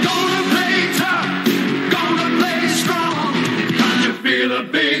it? Gonna play tough, gonna play strong. Can you feel a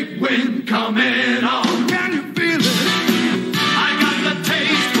big wind coming on? Can you feel it? I got the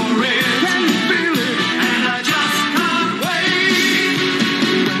taste for it. Can you feel it? And I just can't wait.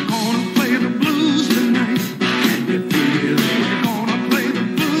 We're gonna play the blues tonight. Can you feel it? We're gonna play the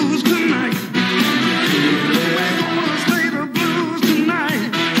blues tonight. We're gonna play the blues tonight.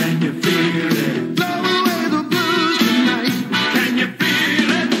 Can you feel it? Blow away the blues tonight. Can you feel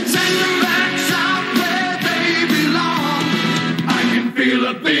it? Send them back south where they belong. I can feel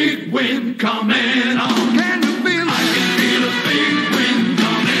a big wind coming on. Can you feel it? I can feel a big wind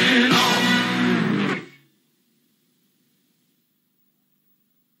coming on.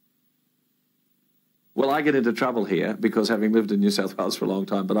 Well, I get into trouble here because having lived in New South Wales for a long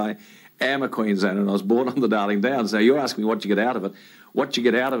time, but I am a Queenslander and I was born on the Darling Downs. Now, you're asking me what you get out of it. What you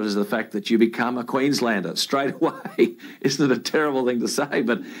get out of it is the fact that you become a Queenslander straight away. Isn't it a terrible thing to say?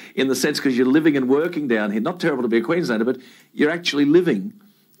 But in the sense, because you're living and working down here, not terrible to be a Queenslander, but you're actually living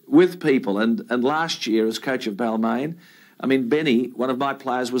with people. And last year, as coach of Balmain, I mean, Benny, one of my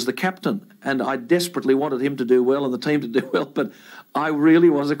players, was the captain, and I desperately wanted him to do well and the team to do well, but I really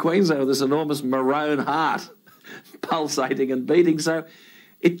was a Queenslander with this enormous maroon heart pulsating and beating. So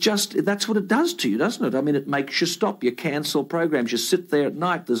that's what it does to you, doesn't it? I mean, it makes you stop. You cancel programs. You sit there at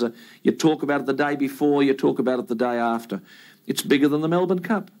night. You talk about it the day before. You talk about it the day after. It's bigger than the Melbourne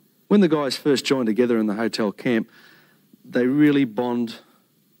Cup. When the guys first joined together in the hotel camp, they really bond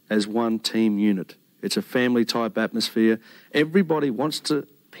as one team unit. It's a family-type atmosphere. Everybody wants to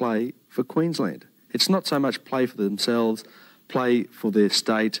play for Queensland. It's not so much play for themselves, play for their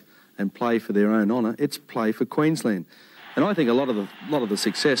state, and play for their own honour. It's play for Queensland. And I think a lot of the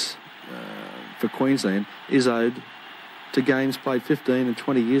success for Queensland is owed to games played 15 and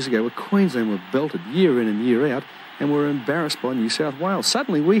 20 years ago where Queensland were belted year in and year out and were embarrassed by New South Wales.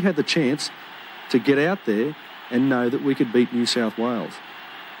 Suddenly we had the chance to get out there and know that we could beat New South Wales.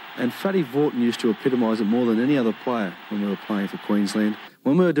 And Fatty Vaughton used to epitomise it more than any other player when we were playing for Queensland.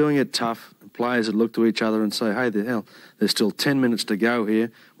 When we were doing it tough, players would look to each other and say, hey, the hell, there's still 10 minutes to go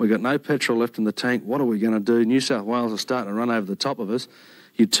here. We've got no petrol left in the tank. What are we going to do? New South Wales are starting to run over the top of us.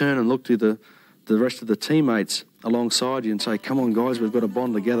 You turn and look to the rest of the teammates alongside you and say, come on, guys, we've got to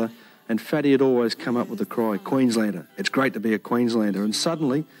bond together. And Fatty had always come up with the cry, Queenslander. It's great to be a Queenslander. And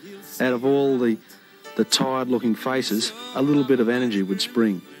suddenly, out of all the tired-looking faces, a little bit of energy would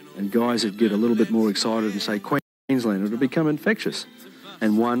spring. And guys would get a little bit more excited and say, Queenslander, it would become infectious.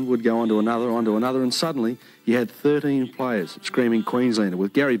 And one would go onto another, and suddenly you had 13 players screaming Queenslander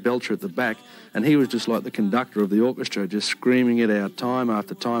with Gary Belcher at the back, and he was just like the conductor of the orchestra, just screaming it out time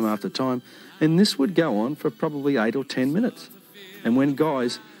after time after time. And this would go on for probably 8 or 10 minutes. And when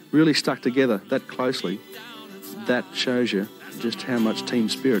guys really stuck together that closely, that shows you just how much team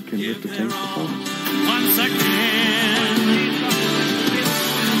spirit can lift a team's performance. Once again,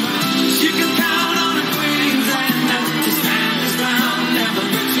 you can count on a Queenslander to stand his ground, never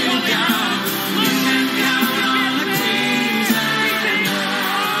let you down. You can count on a Queenslander.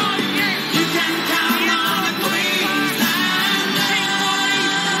 You can count on a Queenslander.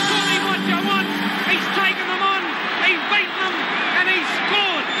 Doing what you want. He's taken them on. He's beaten them, and he's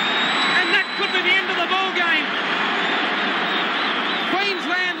scored. And that could be the end of the ball game.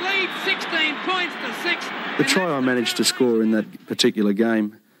 Queensland leads 16 points to 6. The try I managed to score in that particular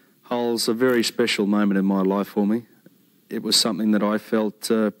game holds a very special moment in my life for me. It was something that I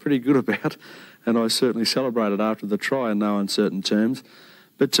felt pretty good about, and I certainly celebrated after the try in no uncertain terms.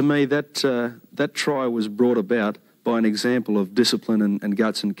 But to me, that try was brought about by an example of discipline and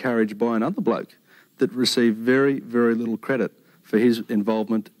guts and courage by another bloke that received very, very little credit for his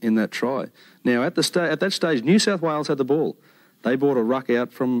involvement in that try. Now, at that stage, New South Wales had the ball. They brought a ruck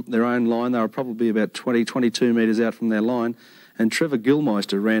out from their own line. They were probably about 20, 22 metres out from their line, and Trevor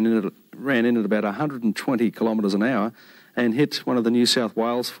Gilmeister ran in at about 120 kilometres an hour and hit one of the New South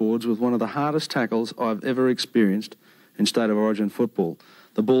Wales forwards with one of the hardest tackles I've ever experienced in State of Origin football.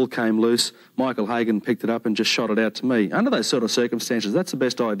 The ball came loose. Michael Hagan picked it up and just shot it out to me. Under those sort of circumstances, that's the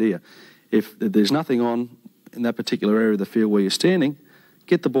best idea. If there's nothing on in that particular area of the field where you're standing,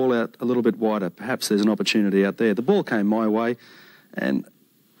 get the ball out a little bit wider. Perhaps there's an opportunity out there. The ball came my way, and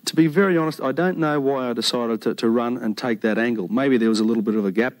to be very honest, I don't know why I decided to run and take that angle. Maybe there was a little bit of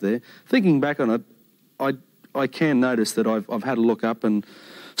a gap there. Thinking back on it, I can notice that I've had a look up and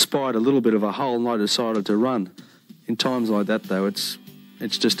spied a little bit of a hole, and I decided to run. In times like that, though, it's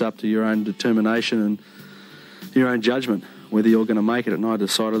just up to your own determination and your own judgment whether you're going to make it. And I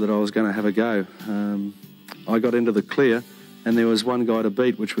decided that I was going to have a go. I got into the clear, and there was one guy to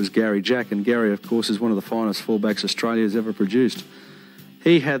beat, which was Gary Jack. And Gary, of course, is one of the finest fullbacks Australia's ever produced.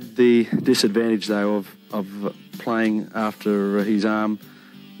 He had the disadvantage, though, of playing after his arm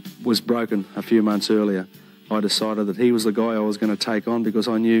was broken a few months earlier. I decided that he was the guy I was going to take on because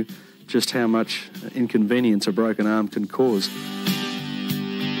I knew just how much inconvenience a broken arm can cause.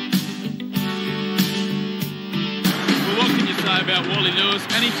 Well, what can you say about Wally Lewis?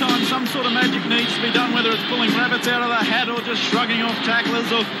 Anytime some sort of magic needs to be done, whether it's pulling rabbits out of the hat or just shrugging off tacklers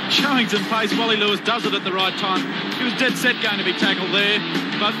or showing some pace, Wally Lewis does it at the right time. He was dead set going to be tackled there,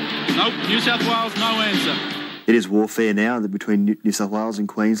 but nope, New South Wales, no answer. It is warfare now between New South Wales and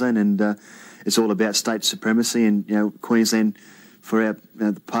Queensland, and it's all about state supremacy. And Queensland, for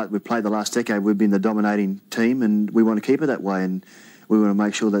the part we've played the last decade, we've been the dominating team, and we want to keep it that way. And we want to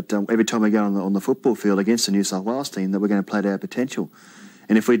make sure that every time we go on the football field against the New South Wales team, that we're going to play to our potential.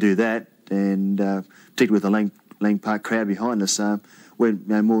 And if we do that, and particularly with the Lang Park crowd behind us, we're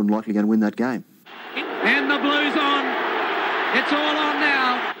more than likely going to win that game. And the Blues on. It's all on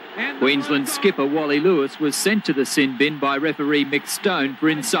now. Queensland skipper Wally Lewis was sent to the sin bin by referee Mick Stone for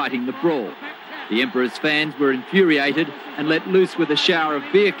inciting the brawl. The Emperor's fans were infuriated and let loose with a shower of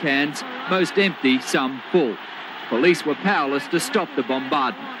beer cans, most empty, some full. Police were powerless to stop the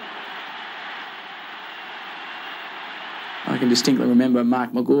bombardment. I can distinctly remember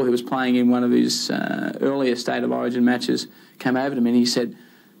Mark McGaw, who was playing in one of his earlier State of Origin matches, came over to me and he said,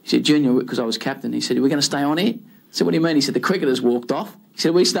 Junior, because I was captain, he said, "Are we going to stay on here?" I said, "What do you mean?" He said, "The cricketers walked off." He said,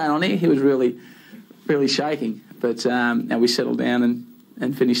 "Are we staying on here?" He was really, really shaking. But now we settled down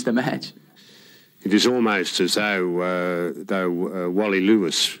and finished the match. It is almost as though Wally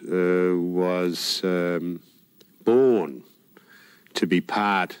Lewis was born to be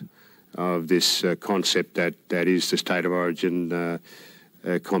part of this concept that is the State of Origin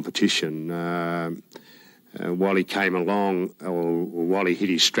competition. Wally came along, or Wally hit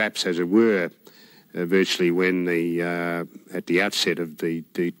his straps, as it were, virtually when at the outset of the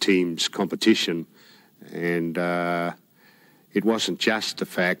team's competition, and it wasn't just the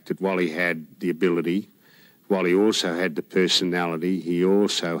fact that Wally had the ability. Wally also had the personality. He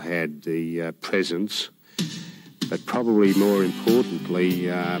also had the presence. But probably more importantly,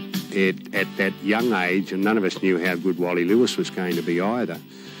 at that young age, and none of us knew how good Wally Lewis was going to be either,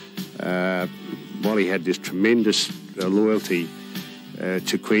 Wally had this tremendous loyalty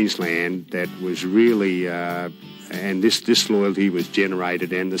to Queensland that was really, and this loyalty was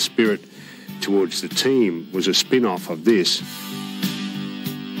generated, and the spirit towards the team was a spin-off of this.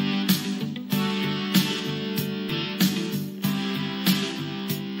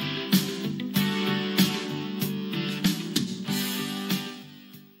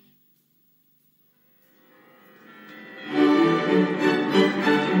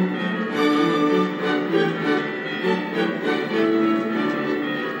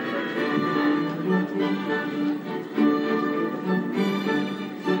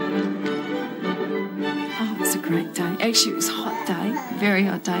 Actually, it was a hot day, very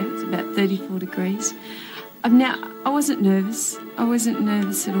hot day. It was about 34 degrees. Now, I wasn't nervous. I wasn't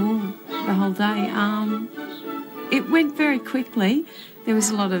nervous at all the whole day. It went very quickly. There was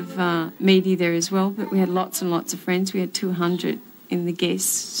a lot of media there as well, but we had lots and lots of friends. We had 200 in the guests,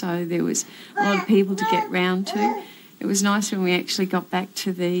 so there was a lot of people to get round to. It was nice when we actually got back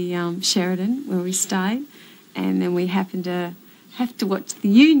to the Sheridan where we stayed, and then we happened to have to watch the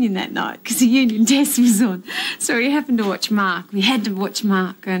Union that night because the Union Test was on. So we happened to watch Mark. We had to watch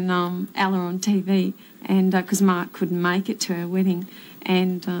Mark and Ella on TV, and because Mark couldn't make it to our wedding,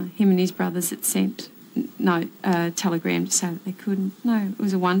 and him and his brothers had sent a telegram to say that they couldn't. No, it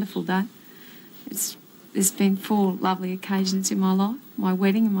was a wonderful day. There's been 4 lovely occasions in my life, my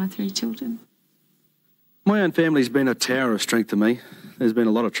wedding and my 3 children. My own family's been a tower of strength to me. There's been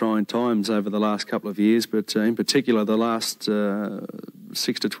a lot of trying times over the last couple of years, but in particular the last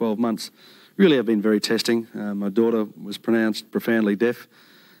 6 to 12 months really have been very testing. My daughter was pronounced profoundly deaf.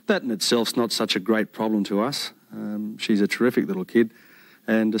 That in itself's not such a great problem to us. She's a terrific little kid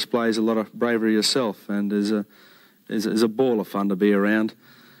and displays a lot of bravery herself, and is a ball of fun to be around.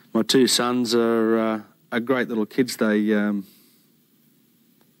 My 2 sons are great little kids. They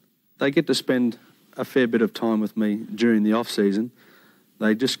get to spend a fair bit of time with me during the off-season.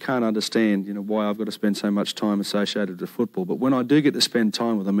 They just can't understand, why I've got to spend so much time associated with football. But when I do get to spend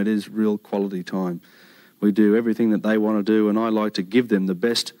time with them, it is real quality time. We do everything that they want to do, and I like to give them the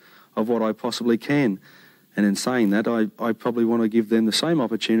best of what I possibly can. And in saying that, I probably want to give them the same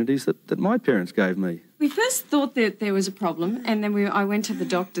opportunities that my parents gave me. We first thought that there was a problem, and then I went to the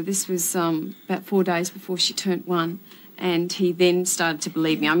doctor. This was about 4 days before she turned 1, and he then started to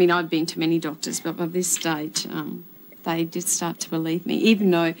believe me. I mean, I've been to many doctors, but by this stage, they did start to believe me, even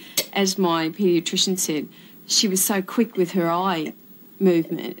though, as my paediatrician said, she was so quick with her eye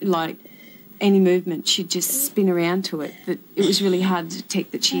movement, like any movement, she'd just spin around to it, that it was really hard to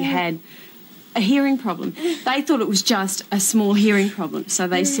detect that she had a hearing problem. They thought it was just a small hearing problem, so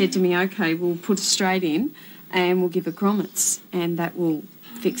they said to me, OK, we'll put her straight in and we'll give her grommets and that will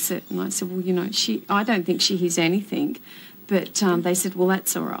fix it. And I said, well, I don't think she hears anything. But they said, well,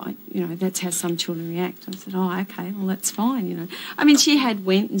 that's all right. That's how some children react. I said, oh, OK, well, that's fine, I mean, she had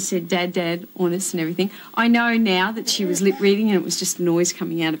went and said, Dad, Dad, on us and everything. I know now that she was lip reading and it was just noise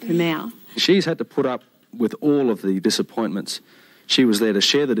coming out of her mouth. She's had to put up with all of the disappointments. She was there to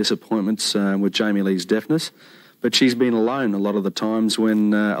share the disappointments with Jamie Lee's deafness, but she's been alone a lot of the times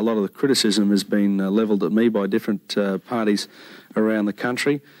when a lot of the criticism has been levelled at me by different parties around the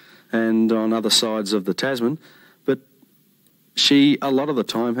country and on other sides of the Tasman. But she, a lot of the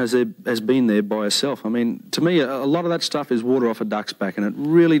time, has been there by herself. I mean, to me, a lot of that stuff is water off a duck's back, and it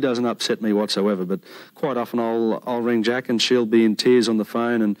really doesn't upset me whatsoever. But quite often I'll ring Jack and she'll be in tears on the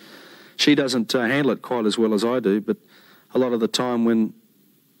phone, and she doesn't handle it quite as well as I do. But a lot of the time when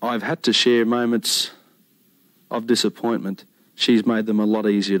I've had to share moments of disappointment, she's made them a lot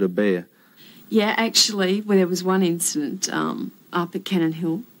easier to bear. Yeah, actually, there was one incident up at Cannon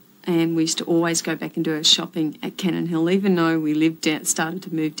Hill, and we used to always go back and do our shopping at Cannon Hill, even though we started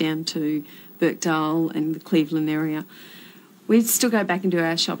to move down to Birkdale and the Cleveland area. We'd still go back and do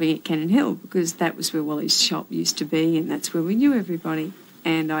our shopping at Cannon Hill because that was where Wally's shop used to be and that's where we knew everybody.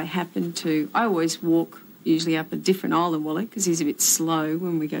 And I always walk usually up a different aisle than Wally because he's a bit slow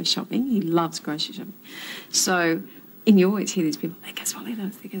when we go shopping. He loves grocery shopping. So, and you always hear these people, there goes Wally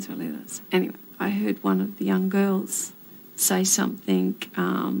Lewis, there goes Wally Lewis. Anyway, I heard one of the young girls say something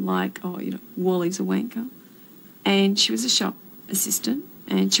like, Wally's a wanker. And she was a shop assistant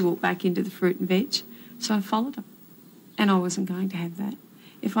and she walked back into the fruit and veg. So I followed her. And I wasn't going to have that.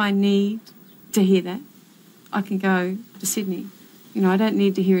 If I need to hear that, I can go to Sydney. I don't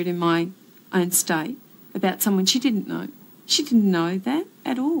need to hear it in my own state about someone she didn't know. She didn't know that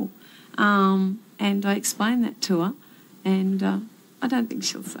at all. And I explained that to her, and I don't think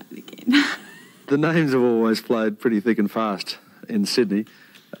she'll say it again. The names have always flowed pretty thick and fast in Sydney.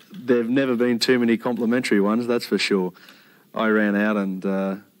 There have never been too many complimentary ones, that's for sure. I ran out and,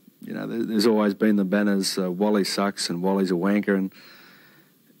 there's always been the banners, Wally sucks and Wally's a wanker. And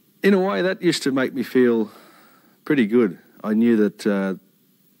in a way, that used to make me feel pretty good. I knew that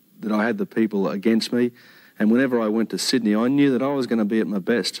I had the people against me, and whenever I went to Sydney, I knew that I was going to be at my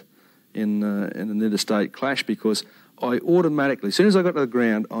best in an interstate clash because I automatically, as soon as I got to the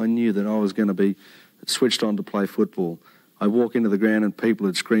ground, I knew that I was going to be switched on to play football. I'd walk into the ground and people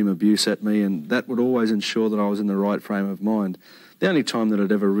would scream abuse at me, and that would always ensure that I was in the right frame of mind. The only time that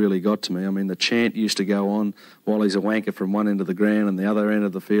it ever really got to me, I mean, the chant used to go on, Wally's a wanker from one end of the ground, and the other end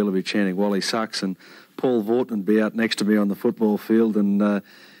of the field would be chanting, Wally sucks, and Paul Vaughton would be out next to me on the football field, and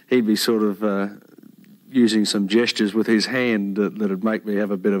he'd be sort of using some gestures with his hand that would make me have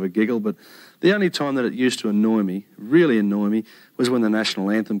a bit of a giggle. But the only time that it used to annoy me, really annoy me, was when the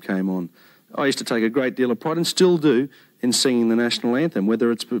national anthem came on. I used to take a great deal of pride, and still do, in singing the national anthem,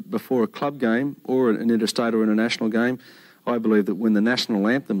 whether it's before a club game or an interstate or international game. I believe that when the national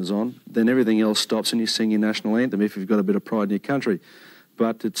anthem is on, then everything else stops and you sing your national anthem if you've got a bit of pride in your country.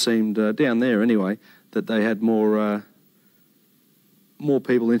 But it seemed, down there anyway, that they had more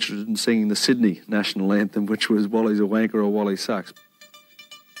people interested in singing the Sydney national anthem, which was Wally's a wanker or Wally sucks.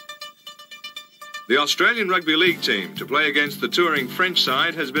 The Australian Rugby League team to play against the touring French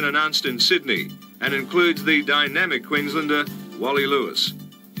side has been announced in Sydney and includes the dynamic Queenslander Wally Lewis.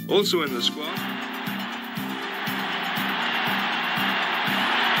 Also in the squad...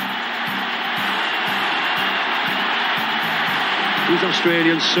 These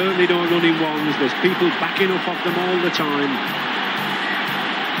Australians certainly don't run in ones. There's people backing up off them all the time.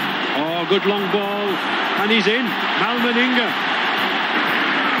 Oh, good long ball. And he's in. Mal Meninga.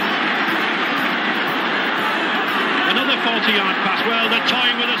 Another 40-yard pass. Well, they're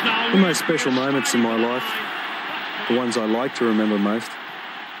toying with us now. The most special moments in my life, the ones I like to remember most,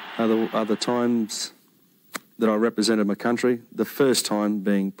 are the times that I represented my country. The first time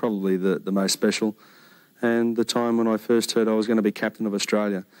being probably the most special. and the time when I first heard I was going to be captain of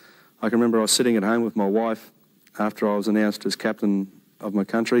Australia. I can remember I was sitting at home with my wife after I was announced as captain of my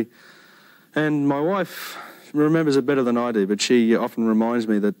country, and my wife remembers it better than I do, but she often reminds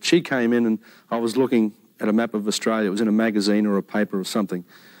me that she came in and I was looking at a map of Australia. It was in a magazine or a paper or something,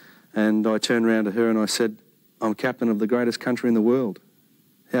 and I turned around to her and I said, "I'm captain of the greatest country in the world.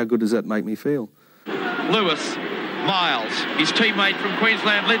 How good does that make me feel?" Lewis, Miles, his teammate from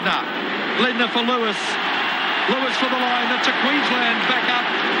Queensland, Lindner. Lindner for Lewis. Lewis for the line. That's a Queensland back up.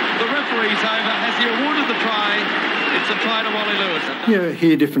 The referee's over. Has he awarded the try? It's a try to Wally Lewis. You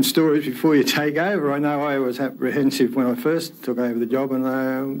hear different stories before you take over. I know I was apprehensive when I first took over the job, and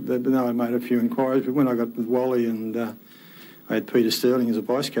I made a few inquiries, but when I got with Wally and I had Peter Sterling as a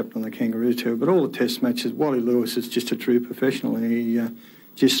vice-captain on the Kangaroo tour, but all the test matches, Wally Lewis is just a true professional, and he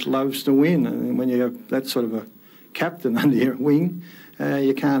just loves to win, and when you have that sort of a captain under your wing,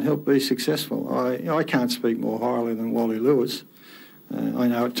 you can't help be successful. I can't speak more highly than Wally Lewis. I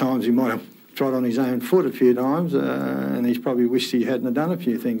know at times he might have trod on his own foot a few times, and he's probably wished he hadn't have done a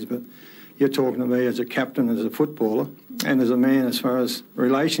few things, but you're talking to me as a captain, as a footballer, and as a man as far as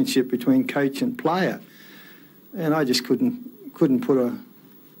relationship between coach and player. And I just couldn't put a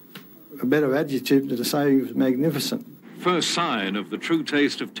better adjective to say he was magnificent. First sign of the true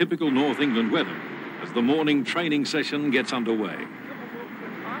taste of typical North England weather as the morning training session gets underway.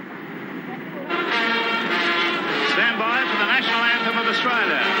 Stand by for the national anthem of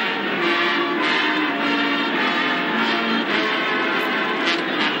Australia.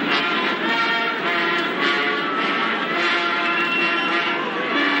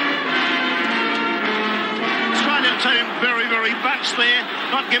 Team very, very bunched there,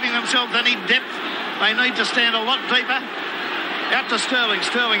 not giving themselves any depth. They need to stand a lot deeper. Out to Sterling.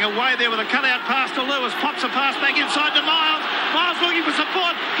 Sterling away there with a cut-out pass to Lewis. Pops a pass back inside to Miles. Miles looking for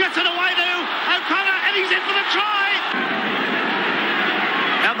support. Gets it away to O'Connor, and he's in for the try.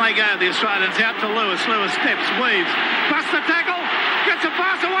 Out they go, the Australians. Out to Lewis. Lewis steps, weaves. Busts the tackle. Gets a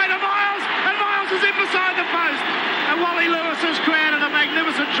pass away to Miles. And Miles is in beside the post. And Wally Lewis has created a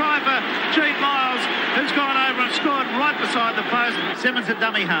magnificent try for Gene Miles, who's gone over and scored right beside the post. Simmons a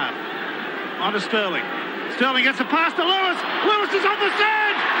dummy half. On to Sterling. Sterling gets a pass to Lewis. Lewis is on the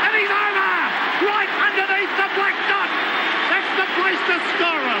surge, and he's over! Right underneath the black dot. That's the place to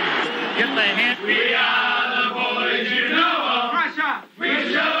score him. Get their hand. We are the boys you know of. Pressure. We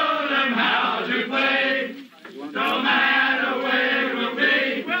show them how to play. No matter where we'll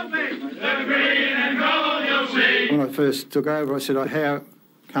be. The green and gold you'll see. When I first took over, I said, how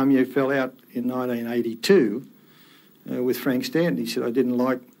come you fell out in 1982 with Frank Stanton? He said, I didn't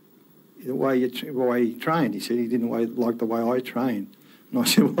like the way he trained. He said he didn't like the way I trained. And I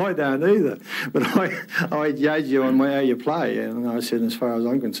said, well, I don't either. But I judge you on how you play. And I said, as far as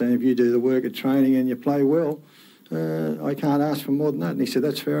I'm concerned, if you do the work at training and you play well, I can't ask for more than that. And he said,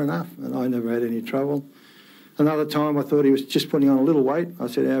 that's fair enough. And I never had any trouble. Another time I thought he was just putting on a little weight. I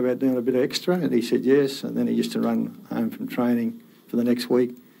said, how about doing a bit of extra? And he said, yes. And then he used to run home from training for the next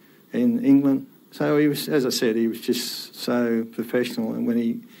week in England. So he was, as I said, he was just so professional. And when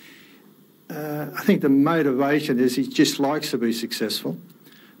he... I think the motivation is he just likes to be successful,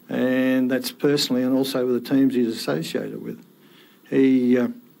 and that's personally and also with the teams he's associated with. He,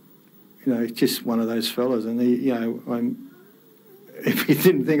 he's just one of those fellas, and if he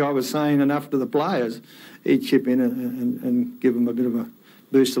didn't think I was saying enough to the players, he'd chip in and give them a bit of a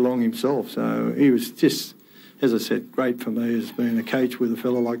boost along himself. So he was just, as I said, great for me as being a coach with a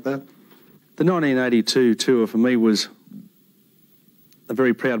fella like that. The 1982 tour for me was a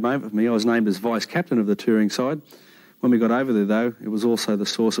very proud moment for me. I was named as vice-captain of the touring side. When we got over there, though, it was also the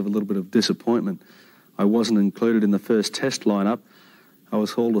source of a little bit of disappointment. I wasn't included in the first test lineup. I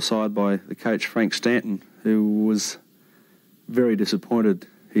was hauled aside by the coach, Frank Stanton, who was very disappointed,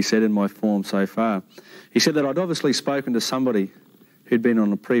 he said, in my form so far. He said that I'd obviously spoken to somebody who'd been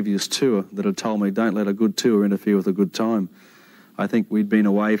on a previous tour that had told me, don't let a good tour interfere with a good time. I think we'd been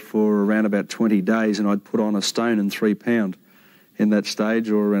away for around about 20 days and I'd put on 1 stone and 3 pound in that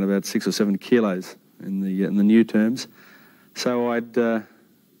stage, or around about 6 or 7 kilos in the new terms. So I'd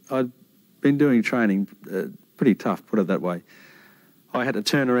been doing training pretty tough, put it that way. I had to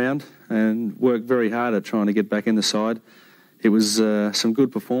turn around and work very hard at trying to get back in the side. It was some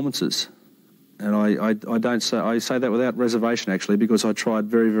good performances, and I say that without reservation actually, because I tried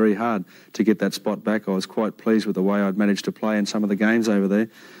very, very hard to get that spot back. I was quite pleased with the way I'd managed to play in some of the games over there,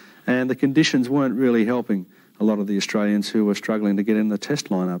 and the conditions weren't really helping a lot of the Australians who were struggling to get in the test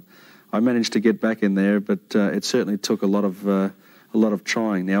lineup. I managed to get back in there, but it certainly took a lot of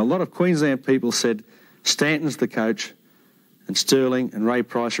trying. Now, a lot of Queensland people said Stanton's the coach, and Sterling and Ray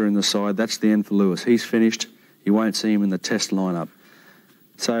Price are in the side, that's the end for Lewis. He's finished. You won't see him in the Test lineup.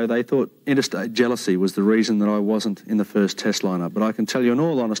 So they thought interstate jealousy was the reason that I wasn't in the first Test lineup. But I can tell you in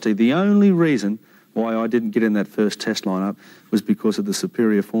all honesty, the only reason why I didn't get in that first Test lineup was because of the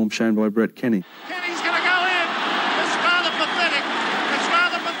superior form shown by Brett Kenny. Kenny's going to go in. It's rather pathetic. It's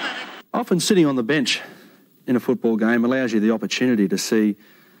rather pathetic. Often sitting on the bench in a football game allows you the opportunity to see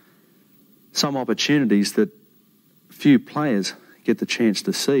some opportunities that few players get the chance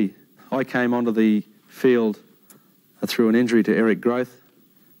to see. I came onto the field through an injury to Eric Growth.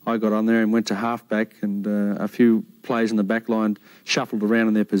 I got on there and went to halfback, and a few players in the back line shuffled around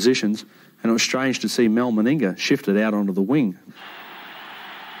in their positions, and it was strange to see Mel Meninga shifted out onto the wing.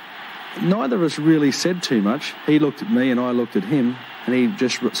 Neither of us really said too much. He looked at me and I looked at him, and he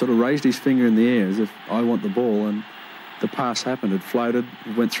just sort of raised his finger in the air as if I want the ball, and the pass happened. It floated,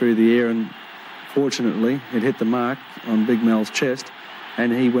 it went through the air, and fortunately it hit the mark on Big Mel's chest,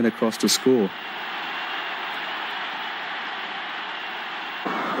 and he went across to score.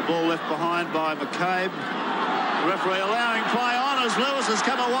 The ball left behind by McCabe. The referee allowing play on as Lewis has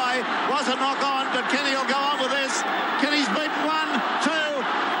come away. Was a knock on, but Kenny will go on with this. Kenny's beaten 1, 2,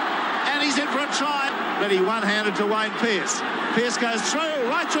 and he's in for a try. Ready one-handed to Wayne Pearce. Pearce goes through,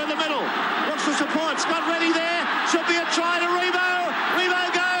 right through the middle. Looks for support. Scott Reddy there. Should be a try to Rebo. Rebo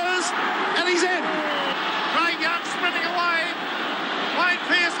goes, and he's in. Ray Young sprinting away. Wayne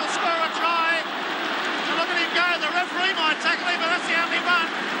Pearce will score a try. And look at him go. The referee might tackle him, but that's the only one.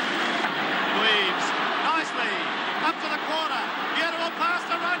 Weaves nicely up to the corner. Beautiful pass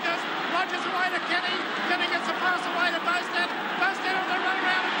to Rogers. Rogers away to Kenny. Kenny gets the pass away to Bosted. Bosted on the run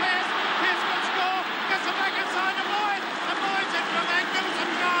around and Pearce. Pearce will score. Gets it back inside to Boyd. And Boyd's in for a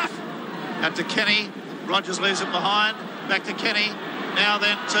magnificent try. Out to Kenny. Rogers leaves it behind. Back to Kenny. Now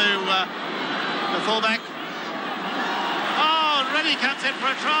then to the fullback. Oh, and Reddy comes in for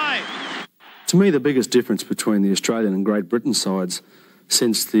a try. To me, the biggest difference between the Australian and Great Britain sides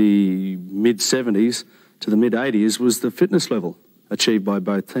since the mid-70s to the mid-80s was the fitness level achieved by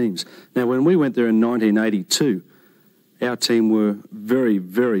both teams. Now, when we went there in 1982, our team were very,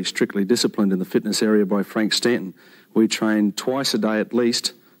 very strictly disciplined in the fitness area by Frank Stanton. We trained twice a day at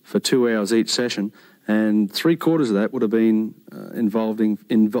least for 2 hours each session, and 3/4 of that would have been involving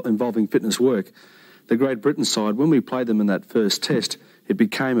fitness work. The Great Britain side, when we played them in that first test, it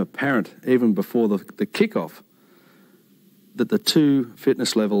became apparent even before the kick-off that the two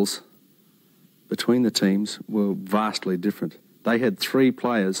fitness levels between the teams were vastly different. They had 3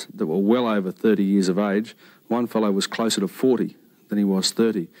 players that were well over 30 years of age. One fellow was closer to 40 than he was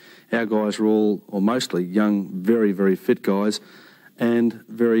 30. Our guys were all, or mostly, young, very, very fit guys and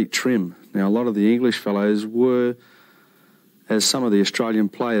very trim. Now, a lot of the English fellows were, as some of the Australian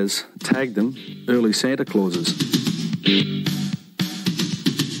players tagged them, early Santa Clauses.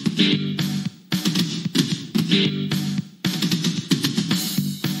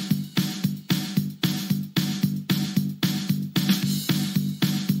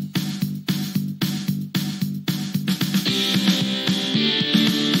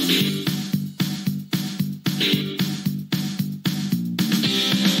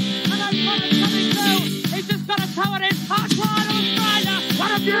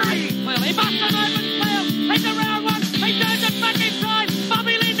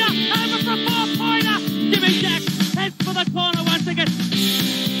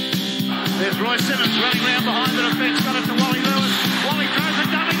 There's Roy Simmons running round behind the defence, got it to Wally Lewis. Wally throws a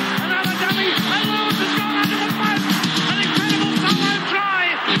dummy, another dummy, and Lewis has gone under the post. An incredible solo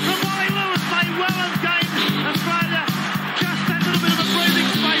try from Wally Lewis. They well and gained Australia just that little bit of a breathing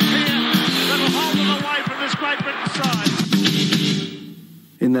space here that'll hold them away from this Great Britain side.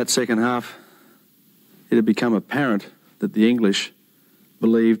 In that second half, it had become apparent that the English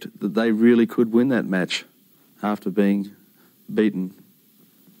believed that they really could win that match after being beaten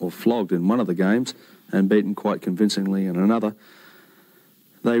or flogged in one of the games and beaten quite convincingly in another.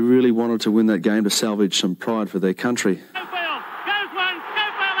 They really wanted to win that game to salvage some pride for their country. Schofield goes one,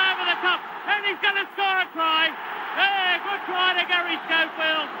 Schofield over the top, and he's going to score a try. Yeah, good try to Gary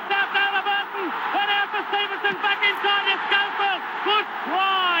Schofield. Stepped over Burton, went out for Stevenson, back inside to Schofield. Good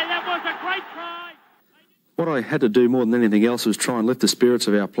try, that was a great try. What I had to do more than anything else was try and lift the spirits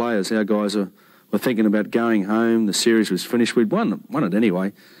of our players. Our guys were thinking about going home. The series was finished. We'd won it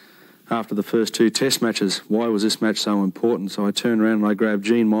anyway. After the first 2 test matches, why was this match so important? So I turned around and I grabbed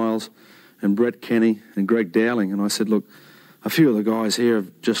Gene Miles and Brett Kenny and Greg Dowling, and I said, look, a few of the guys here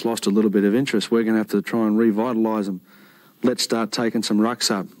have just lost a little bit of interest. We're going to have to try and revitalise them. Let's start taking some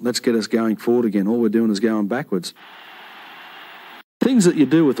rucks up. Let's get us going forward again. All we're doing is going backwards. Things that you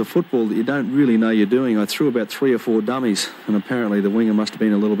do with the football that you don't really know you're doing. I threw about 3 or 4 dummies, and apparently the winger must have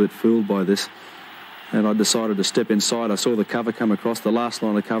been a little bit fooled by this. And I decided to step inside. I saw the cover come across the last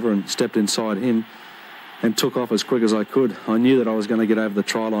line of cover and stepped inside him and took off as quick as I could. I knew that I was going to get over the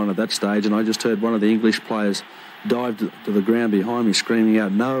try line at that stage, and I just heard one of the English players dive to the ground behind me, screaming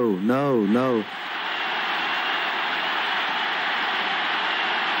out, "No, no, no."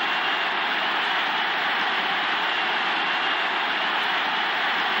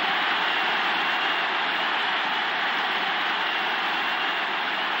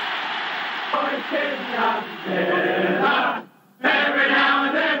 Every now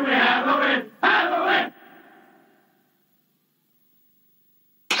and then we have a win, have a win.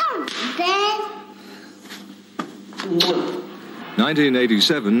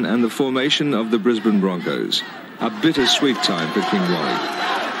 1987 and the formation of the Brisbane Broncos. A bittersweet time for King Wally.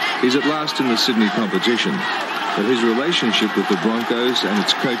 He's at last in the Sydney competition, but his relationship with the Broncos and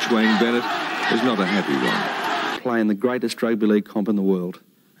its coach Wayne Bennett is not a happy one. Playing the greatest rugby league comp in the world.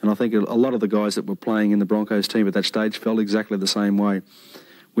 And I think a lot of the guys that were playing in the Broncos team at that stage felt exactly the same way.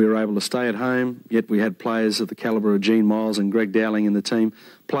 We were able to stay at home, yet we had players of the calibre of Gene Miles and Greg Dowling in the team,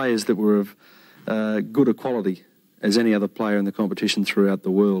 players that were of good a quality as any other player in the competition throughout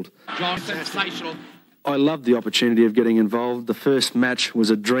the world. Sensational. I loved the opportunity of getting involved. The first match was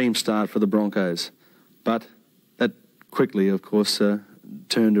a dream start for the Broncos, but that quickly, of course,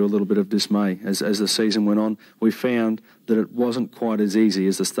 turned to a little bit of dismay. As the season went on, we found that it wasn't quite as easy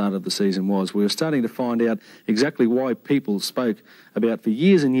as the start of the season was. We were starting to find out exactly why people spoke about for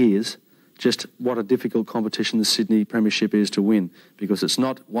years and years just what a difficult competition the Sydney Premiership is to win, because it's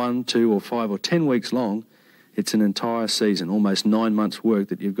not 1, 2 or 5 or 10 weeks long. It's an entire season, almost 9 months' work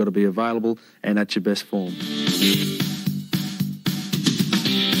that you've got to be available and at your best form.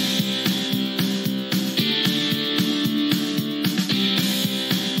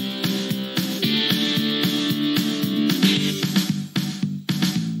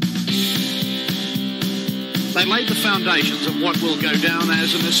 They laid the foundations of what will go down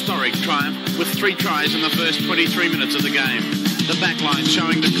as an historic triumph, with 3 tries in the first 23 minutes of the game. The backline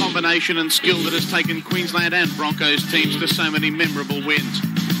showing the combination and skill that has taken Queensland and Broncos teams to so many memorable wins.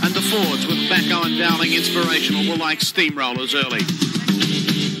 And the forwards, with Backo and Dowling inspirational, were like steamrollers early.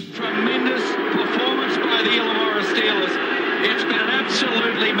 Tremendous performance by the Illawarra Steelers. It's been an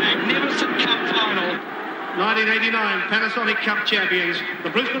absolutely magnificent cup final. 1989 Panasonic Cup champions, the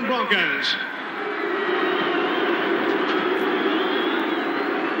Brisbane Broncos.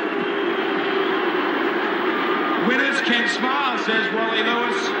 Winners can smile, says Wally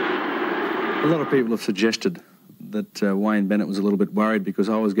Lewis. A lot of people have suggested that Wayne Bennett was a little bit worried because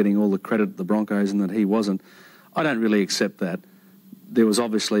I was getting all the credit at the Broncos and that he wasn't. I don't really accept that. There was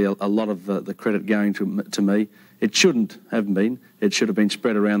obviously a lot of the credit going to me. It shouldn't have been. It should have been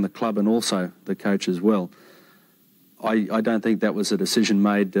spread around the club and also the coach as well. I don't think that was a decision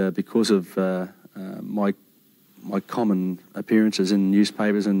made because of my common appearances in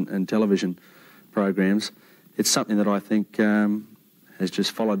newspapers and television programs. It's something that I think has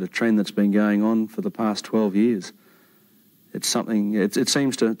just followed a trend that's been going on for the past 12 years. It's something, it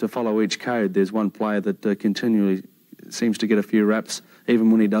seems to follow each code. There's one player that continually seems to get a few raps,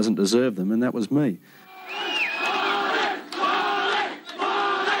 even when he doesn't deserve them, and that was me.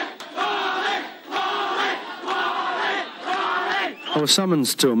 I was summoned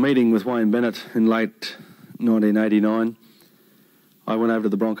to a meeting with Wayne Bennett in late 1989. I went over to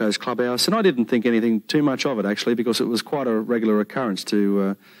the Broncos clubhouse, and I didn't think anything too much of it, actually, because it was quite a regular occurrence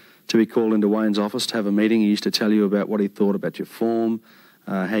to be called into Wayne's office to have a meeting. He used to tell you about what he thought about your form,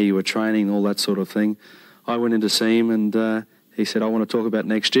 how you were training, all that sort of thing. I went in to see him, and he said, "I want to talk about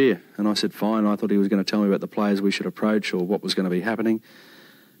next year." And I said, "Fine." I thought he was going to tell me about the players we should approach or what was going to be happening.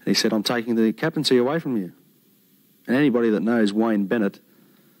 And he said, "I'm taking the captaincy away from you." And anybody that knows Wayne Bennett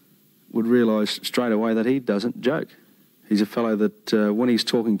would realise straight away that he doesn't joke. He's a fellow that when he's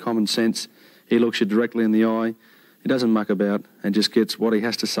talking common sense, he looks you directly in the eye, he doesn't muck about and just gets what he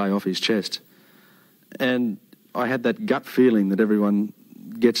has to say off his chest. And I had that gut feeling that everyone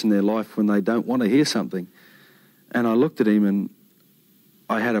gets in their life when they don't want to hear something. And I looked at him and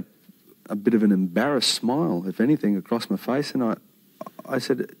I had a bit of an embarrassed smile, if anything, across my face. And I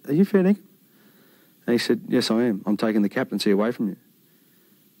said, "Are you fair dinkum?" And he said, "Yes, I am. I'm taking the captaincy away from you."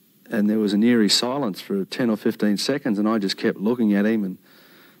 And there was an eerie silence for 10 or 15 seconds, and I just kept looking at him and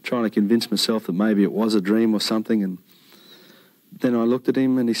trying to convince myself that maybe it was a dream or something. And then I looked at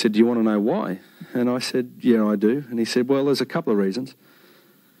him and he said, "Do you want to know why?" And I said, "Yeah, I do." And he said, "Well, there's a couple of reasons."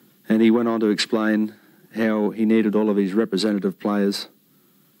 And he went on to explain how he needed all of his representative players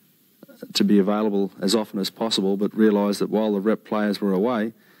to be available as often as possible, but realised that while the rep players were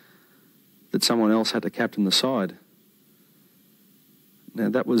away, that someone else had to captain the side. Now,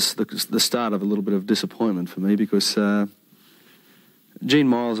 that was the start of a little bit of disappointment for me, because Gene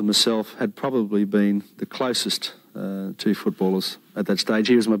Miles and myself had probably been the closest to footballers at that stage.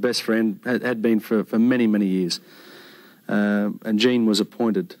 He was my best friend, had been for many, many years. And Gene was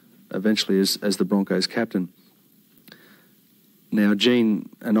appointed eventually as the Broncos captain. Now, Gene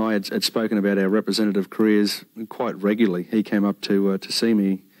and I had spoken about our representative careers quite regularly. He came up to see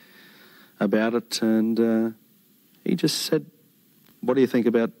me about it, and he just said, "What do you think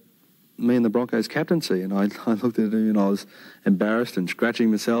about me and the Broncos captaincy?" And I looked at him and I was embarrassed and scratching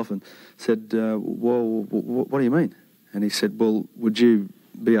myself and said, "Well, what do you mean?" And he said, "Well, would you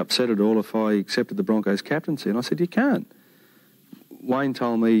be upset at all if I accepted the Broncos captaincy?" And I said, "You can't." Wayne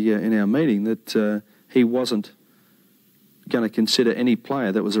told me in our meeting that he wasn't going to consider any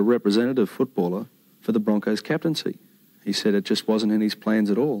player that was a representative footballer for the Broncos captaincy. He said it just wasn't in his plans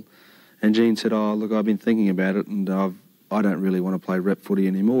at all. And Gene said, "Oh, look, I've been thinking about it, and I don't really want to play rep footy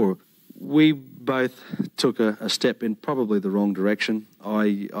anymore." We both took a step in probably the wrong direction.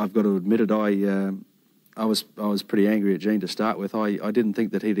 I've got to admit it. I was pretty angry at Gene to start with. I didn't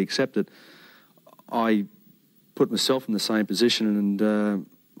think that he'd accept it. I put myself in the same position, and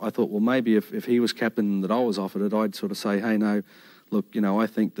I thought, well, maybe if he was captain and that I was offered it, I'd sort of say, "Hey, no, look, I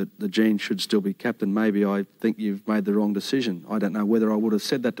think that the Gene should still be captain. Maybe I think you've made the wrong decision." I don't know whether I would have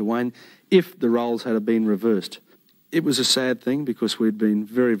said that to Wayne if the roles had been reversed. It was a sad thing because we'd been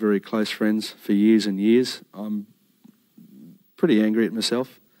very, very close friends for years and years. I'm pretty angry at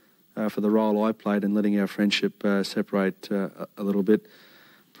myself for the role I played in letting our friendship separate a little bit.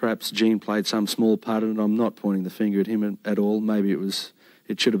 Perhaps Gene played some small part in it. I'm not pointing the finger at him at all. Maybe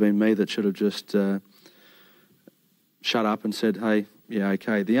it should have been me that should have just shut up and said, "Hey, yeah,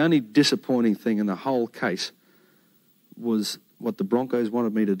 okay." The only disappointing thing in the whole case was what the Broncos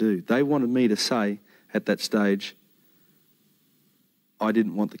wanted me to do. They wanted me to say at that stage, I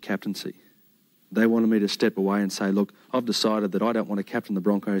didn't want the captaincy. They wanted me to step away and say, "Look, I've decided that I don't want to captain the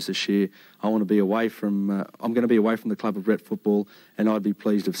Broncos this year. I want to be away from, I'm going to be away from the club of rep football, and I'd be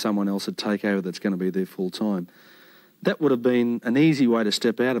pleased if someone else would take over that's going to be there full time." That would have been an easy way to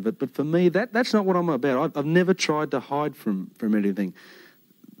step out of it, but for me, that's not what I'm about. I've never tried to hide from anything.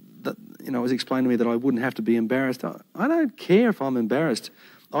 It was explained to me that I wouldn't have to be embarrassed. I don't care if I'm embarrassed.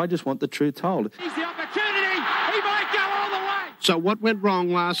 I just want the truth told. He's the opportunity. He might go all the way. So what went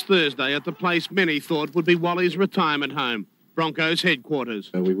wrong last Thursday at the place many thought would be Wally's retirement home, Broncos headquarters?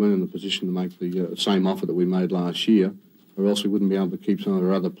 We weren't in the position to make the same offer that we made last year, or else we wouldn't be able to keep some of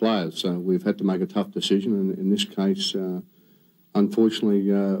our other players. So we've had to make a tough decision, and in this case,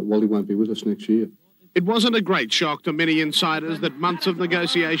 unfortunately, Wally won't be with us next year. It wasn't a great shock to many insiders that months of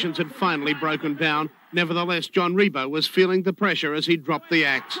negotiations had finally broken down. Nevertheless, John Rebo was feeling the pressure as he dropped the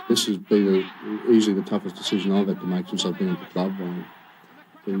axe. This has been easily the toughest decision I've had to make since I've been at the club.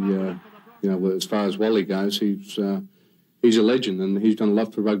 As far as Wally goes, he's a legend, and he's done a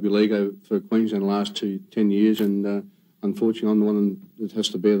lot for rugby league for Queensland the last 10 years, and unfortunately, I'm the one that has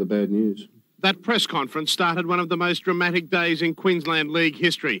to bear the bad news. That press conference started one of the most dramatic days in Queensland League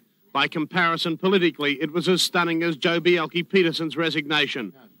history. By comparison, politically, it was as stunning as Joe Bielke-Peterson's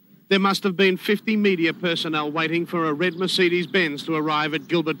resignation. There must have been 50 media personnel waiting for a red Mercedes-Benz to arrive at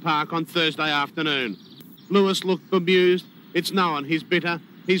Gilbert Park on Thursday afternoon. Lewis looked bemused. It's known he's bitter,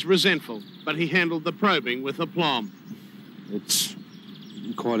 he's resentful, but he handled the probing with aplomb. It's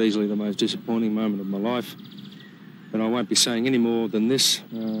quite easily the most disappointing moment of my life. And I won't be saying any more than this,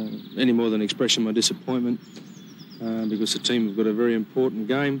 any more than expressing my disappointment, because the team have got a very important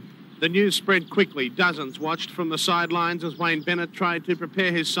game. The news spread quickly. Dozens watched from the sidelines as Wayne Bennett tried to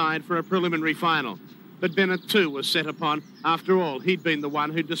prepare his side for a preliminary final. But Bennett too was set upon. After all, he'd been the one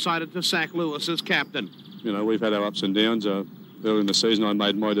who decided to sack Lewis as captain. We've had our ups and downs. Early in the season, I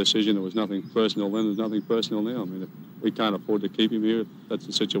made my decision. There was nothing personal then. There's nothing personal now. We can't afford to keep him here. That's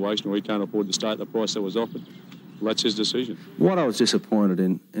the situation. We can't afford to stay at the price that was offered. Well, that's his decision. What I was disappointed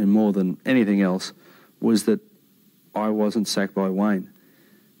in more than anything else was that I wasn't sacked by Wayne,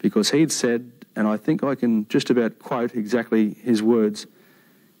 because he'd said, and I think I can just about quote exactly his words,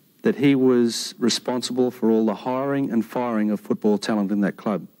 that he was responsible for all the hiring and firing of football talent in that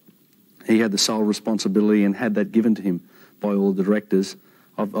club. He had the sole responsibility and had that given to him by all the directors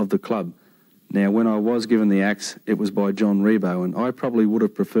of the club. Now, when I was given the axe, it was by John Rebo, and I probably would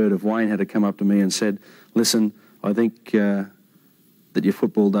have preferred if Wayne had to come up to me and said, "Listen, I think that your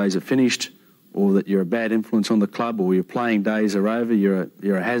football days are finished, or that you're a bad influence on the club, or your playing days are over, you're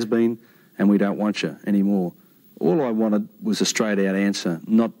a has-been, and we don't want you anymore." All I wanted was a straight-out answer,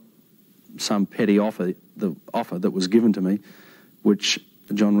 not some petty offer that was given to me, which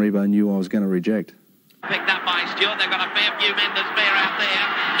John Rebo knew I was going to reject. Picked up by Stewart. They've got a fair few men to spare out there.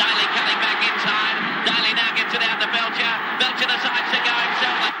 Daly coming back inside. Daly now gets it out to Belcher. Belcher decides to go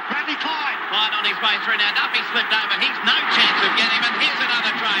himself. Bradley Clyde. Clyde on his way through now. Duffy slipped over. He's no chance of getting him. And here's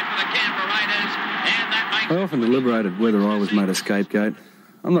another try for the Canberra Raiders. And that makes... I often deliberated whether I was made a scapegoat.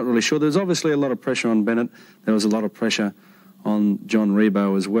 I'm not really sure. There's obviously a lot of pressure on Bennett. There was a lot of pressure on John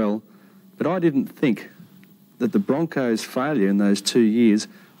Rebo as well. But I didn't think that the Broncos' failure in those 2 years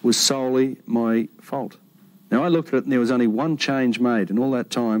was solely my fault. Now, I looked at it and there was only one change made in all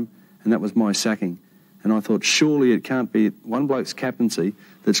that time, and that was my sacking. And I thought, surely it can't be one bloke's captaincy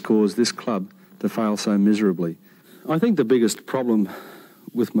that's caused this club to fail so miserably. I think the biggest problem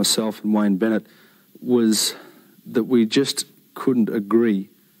with myself and Wayne Bennett was that we just couldn't agree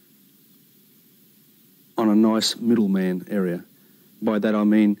on a nice middleman area. By that I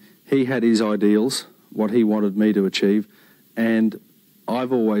mean he had his ideals, what he wanted me to achieve, and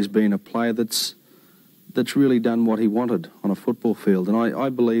I've always been a player that's really done what he wanted on a football field, and I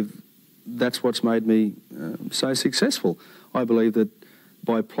believe that's what's made me so successful. I believe that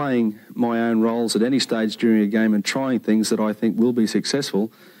by playing my own roles at any stage during a game and trying things that I think will be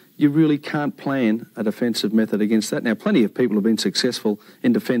successful, you really can't plan a defensive method against that. Now, plenty of people have been successful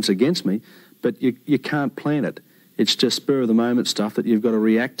in defence against me, but you can't plan it. It's just spur-of-the-moment stuff that you've got to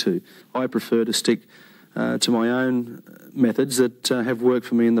react to. I prefer to stick to my own methods that have worked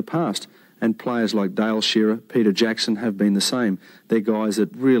for me in the past. And players like Dale Shearer, Peter Jackson have been the same. They're guys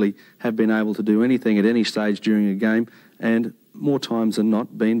that really have been able to do anything at any stage during a game and more times than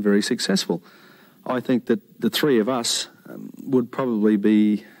not been very successful. I think that the three of us would probably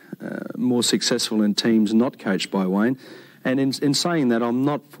be more successful in teams not coached by Wayne. And in saying that, I'm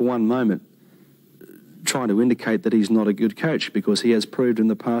not for one moment trying to indicate that he's not a good coach, because he has proved in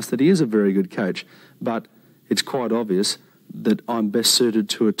the past that he is a very good coach. But it's quite obvious that I'm best suited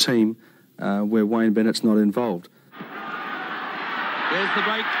to a team where Wayne Bennett's not involved. There's the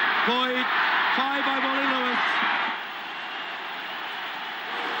break. Boyd, try by Wally Lewis.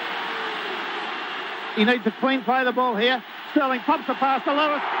 He needs a clean play of the ball here. Sterling pumps the pass to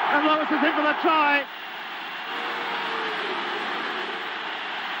Lewis, and Lewis is in for the try.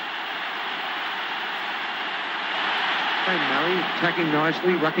 Murray attacking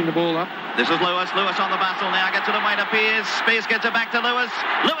nicely, rucking the ball up. This is Lewis. Lewis on the bustle now. Gets it away to Pearce. Pearce gets it back to Lewis.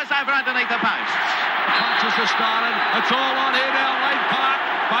 Lewis over underneath the posts. Punches are started. It's all on here now, Lane Park.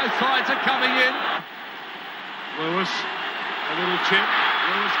 Both sides are coming in. Lewis, a little chip.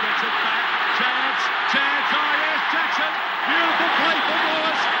 Lewis gets it back. Chance. Oh, yes, Jackson. Beautiful play from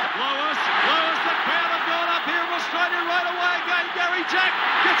Lewis. Lewis, the crowd have gone up here in Australia right away again. Gary Jack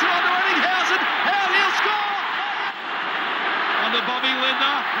gets it on to Eddinghausen. Out, he'll score. On to Bobby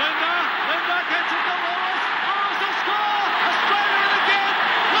Linder. Linder gets it to Lewis. Lewis will score. Australia again.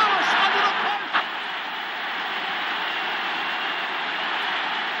 Lewis under the post.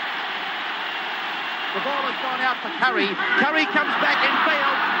 The ball has gone out for Curry. Curry comes back in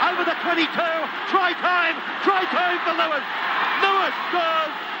field. Over the 22. Try time for Lewis. Lewis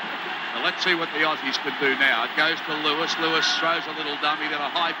scores. Now let's see what the Aussies can do now. It goes to Lewis. Lewis throws a little dummy. Then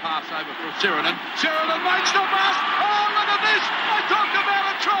a high pass over for Sheridan. Sheridan makes the pass. Oh, look at this. I talked about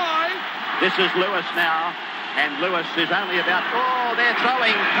a try. This is Lewis now. And Lewis is only about... Oh, they're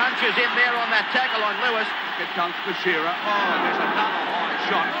throwing punches in there on that tackle on Lewis. It comes to Shearer. Oh, there's another high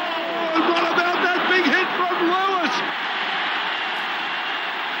shot. Oh, what about that big hit from Lewis?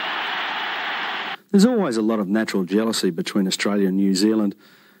 There's always a lot of natural jealousy between Australia and New Zealand,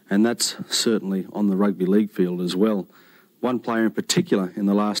 and that's certainly on the rugby league field as well. One player in particular in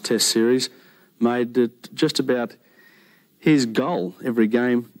the last Test series made it just about his goal every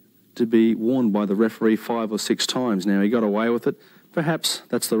game to be warned by the referee 5 or 6 times. Now, he got away with it. Perhaps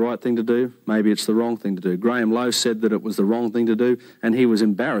that's the right thing to do. Maybe it's the wrong thing to do. Graham Lowe said that it was the wrong thing to do, and he was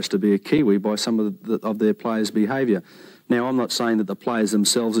embarrassed to be a Kiwi by some of their players' behaviour. Now, I'm not saying that the players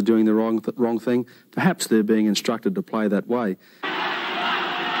themselves are doing the wrong thing. Perhaps they're being instructed to play that way.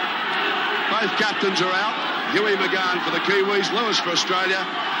 Both captains are out. Huey McGahn for the Kiwis, Lewis for Australia,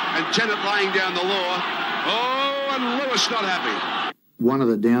 and Jennett laying down the law. Oh, and Lewis not happy. One of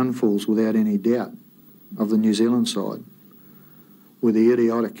the downfalls, without any doubt, of the New Zealand side were the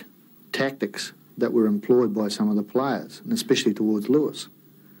idiotic tactics that were employed by some of the players, and especially towards Lewis.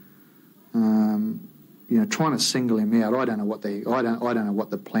 Trying to single him out. I don't know what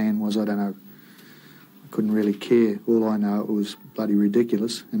the plan was. I don't know. I couldn't really care. All I know, it was bloody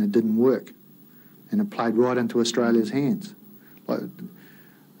ridiculous, and it didn't work, and it played right into Australia's hands.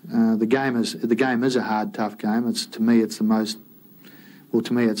 The game is a hard, tough game. To me, it's the most well,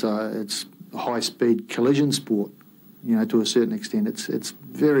 to me, it's a high-speed collision sport. You know, to a certain extent, it's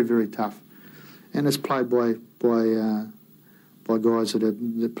very, very tough, and it's played by guys that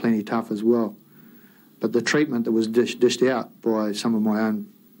are plenty tough as well. But the treatment that was dished out by some of my own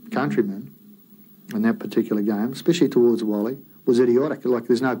countrymen in that particular game, especially towards Wally, was idiotic. Like,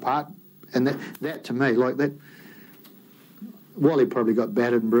 there's no part, and that to me, like that, Wally probably got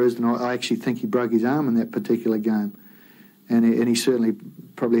battered and bruised, and I actually think he broke his arm in that particular game, and he certainly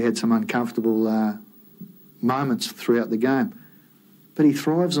probably had some uncomfortable moments throughout the game. But he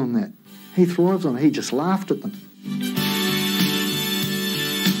thrives on that. He thrives on it. He just laughed at them.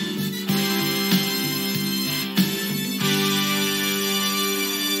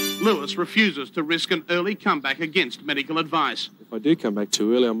 Lewis refuses to risk an early comeback against medical advice. If I do come back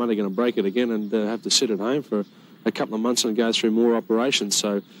too early, I'm only going to break it again and have to sit at home for a couple of months and go through more operations.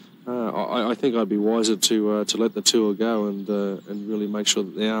 So I think I'd be wiser to let the tour go and really make sure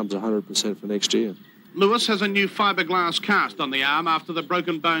that the arm's 100% for next year. Lewis has a new fiberglass cast on the arm after the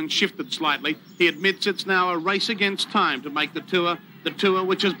broken bone shifted slightly. He admits it's now a race against time to make the tour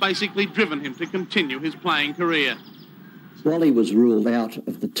which has basically driven him to continue his playing career. Wally was ruled out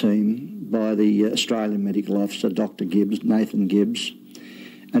of the team by the Australian medical officer, Dr. Gibbs, Nathan Gibbs.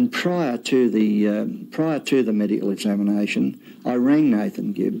 And prior to the medical examination, I rang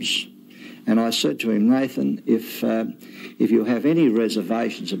Nathan Gibbs, and I said to him, Nathan, if you have any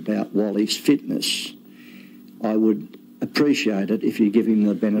reservations about Wally's fitness, I would appreciate it if you give him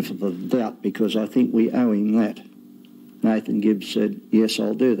the benefit of the doubt, because I think we owe him that. Nathan Gibbs said, yes,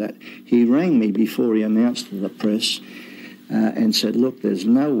 I'll do that. He rang me before he announced to the press and said, look, there's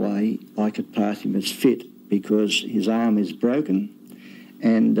no way I could pass him as fit because his arm is broken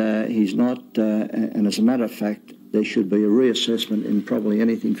and he's not, and as a matter of fact, there should be a reassessment in probably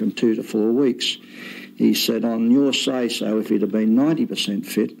anything from 2 to 4 weeks. He said, on your say-so, if he'd have been 90%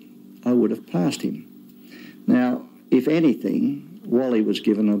 fit, I would have passed him. Now, if anything, Wally was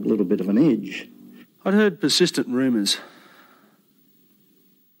given a little bit of an edge. I'd heard persistent rumours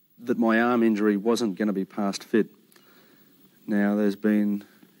that my arm injury wasn't going to be past fit. Now, there's been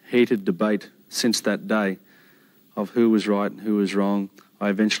heated debate since that day of who was right and who was wrong. I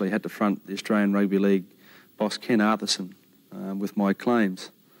eventually had to front the Australian Rugby League boss, Ken Arthurson, with my claims.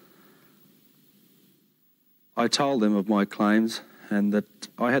 I told them of my claims and that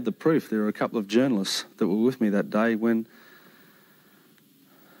I had the proof. There were a couple of journalists that were with me that day when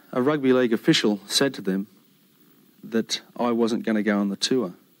a rugby league official said to them that I wasn't going to go on the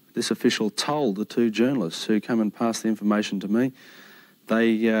tour. This official told the 2 journalists who come and passed the information to me.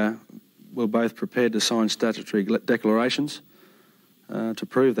 They were both prepared to sign statutory declarations to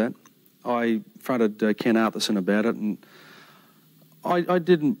prove that. I fronted Ken Arthurson about it, and I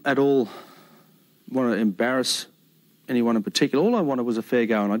didn't at all want to embarrass anyone in particular. All I wanted was a fair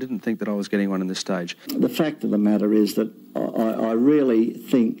go, and I didn't think that I was getting one in this stage. The fact of the matter is that I really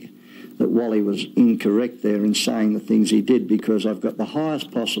think that Wally was incorrect there in saying the things he did, because I've got the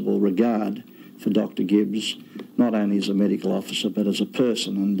highest possible regard for Dr. Gibbs, not only as a medical officer but as a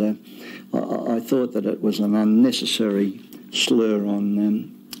person, and I thought that it was an unnecessary slur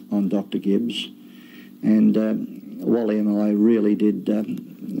on Dr. Gibbs, and Wally and I really did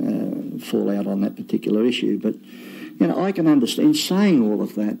fall out on that particular issue. But, you know, I can understand, in saying all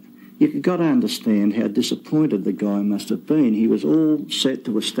of that, you've got to understand how disappointed the guy must have been. He was all set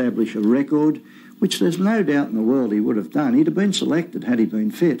to establish a record, which there's no doubt in the world he would have done. He'd have been selected had he been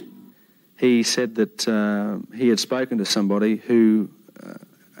fit. He said that he had spoken to somebody who,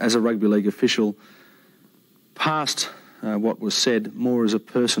 as a rugby league official, passed what was said more as a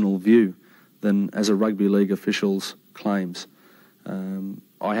personal view than as a rugby league official's claims.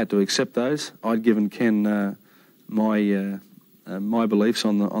 I had to accept those. I'd given Ken my beliefs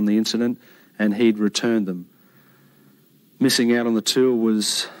on the incident, and he'd returned them. Missing out on the tour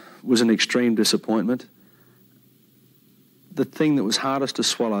was an extreme disappointment. The thing that was hardest to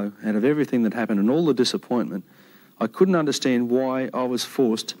swallow out of everything that happened and all the disappointment, I couldn't understand why I was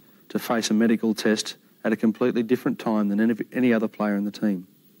forced to face a medical test at a completely different time than any other player in the team.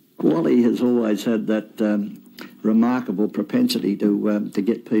 Wally has always had that remarkable propensity to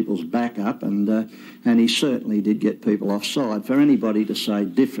get people's back up, and he certainly did get people offside. For anybody to say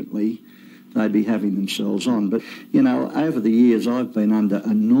differently, they'd be having themselves on. But, you know, over the years I've been under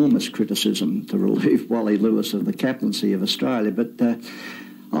enormous criticism to relieve Wally Lewis of the captaincy of Australia, but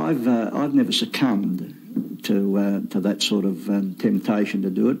I've never succumbed to that sort of temptation to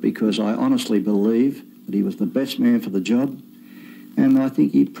do it, because I honestly believe that he was the best man for the job, and I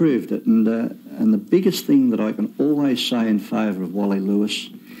think he proved it. And the biggest thing that I can always say in favour of Wally Lewis,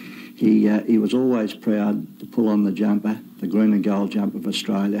 he was always proud to pull on the jumper, the green and gold jump of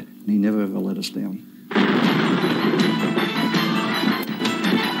Australia, and he never ever let us down.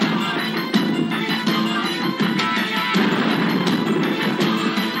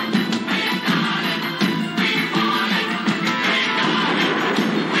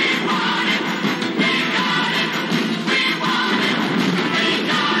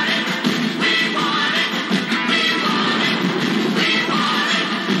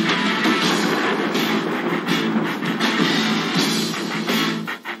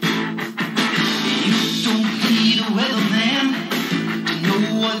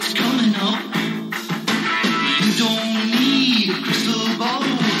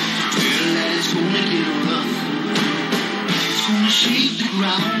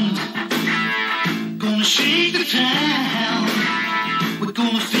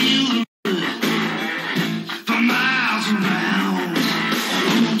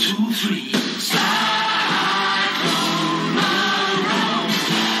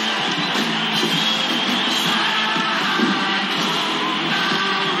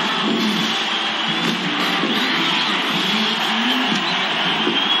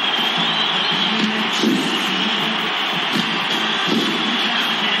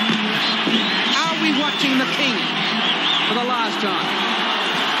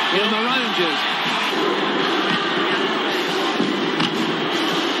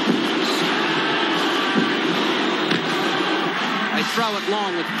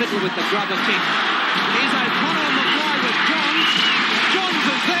 With the grubber kick. Here's O'Connor on the fly with Johns. Johns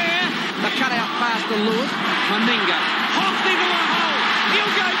is there. The cutout pass to Lewis. Meninga. Hopped into a hole.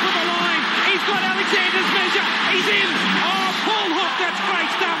 He'll go for the line. He's got Alexander's measure. He's in. Oh, Paul Hopp, that's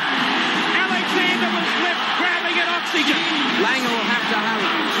great stuff. Alexander was left grabbing at oxygen. Langer will have to hurry.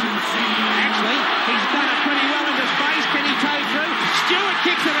 Actually, he's done it pretty well into space. Can he tow through? Stewart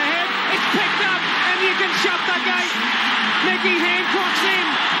kicks it ahead. It's picked up, and you can shut the gate. Nicky Hancock's in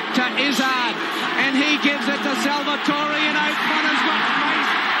to Izzard, and he gives it to Salvatore, and O'Connor's got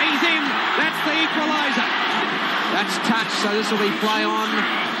space. He's in. That's the equaliser. That's touch, so this will be play on.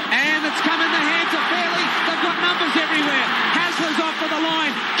 And it's come in the hands of Fairley. They've got numbers everywhere. Hasler's off for the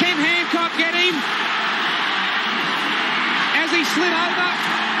line. Can Hancock get him? As he slid over,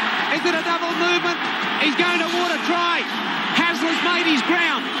 is it a double movement? He's going toward a try. Hasler's made his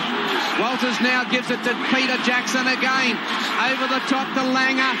ground. Walters now gives it to Peter Jackson again. Over the top to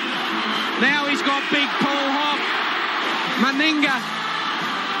Langer. Now he's got big Paul Hopp. Meninga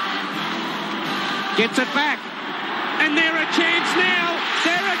gets it back. And they're a chance now.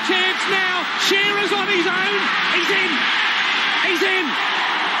 They're a chance now. Shearer's on his own. He's in. He's in.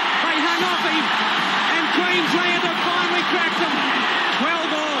 They hung off him. And Queensland have finally cracked him.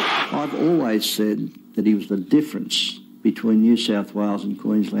 12 all. I've always said that he was the difference between New South Wales and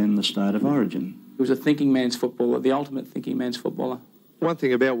Queensland in the state of origin. He was a thinking man's footballer, the ultimate thinking man's footballer. One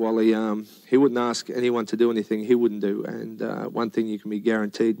thing about Wally, he wouldn't ask anyone to do anything he wouldn't do. And one thing you can be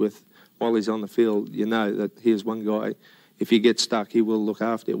guaranteed with Wally's on the field, you know that here's one guy, if you get stuck, he will look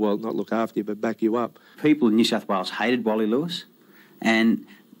after you. Well, not look after you, but back you up. People in New South Wales hated Wally Lewis, and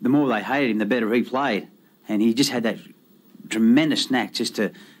the more they hated him, the better he played. And he just had that tremendous knack just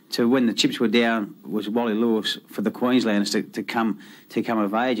to when the chips were down, was Wally Lewis for the Queenslanders to come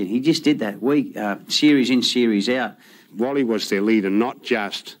of age, and he just did that series in, series out. Wally was their leader, not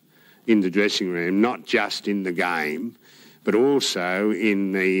just in the dressing room, not just in the game, but also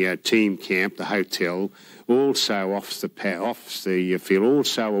in the team camp, the hotel, also off the field,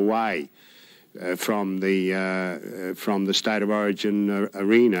 also away from the state of origin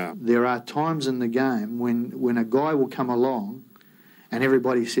arena. There are times in the game when a guy will come along and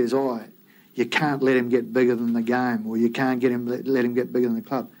everybody says, oh, you can't let him get bigger than the game, or you can't let him get bigger than the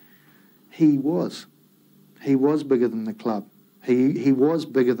club. He was bigger than the club. He was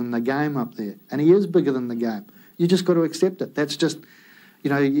bigger than the game up there, and he is bigger than the game. You just got to accept it. That's just,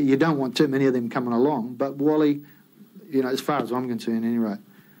 you don't want too many of them coming along. But Wally, as far as I'm concerned anyway,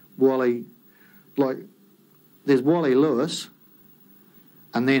 Wally, there's Wally Lewis,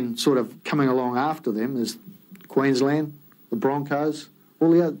 and then sort of coming along after them is Queensland, the Broncos,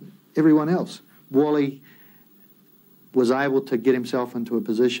 everyone else. Wally was able to get himself into a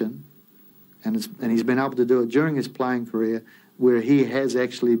position, and he's been able to do it during his playing career, where he has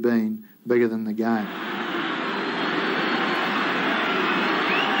actually been bigger than the game.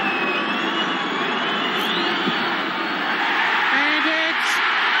 And it's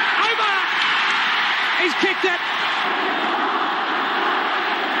over! He's kicked it!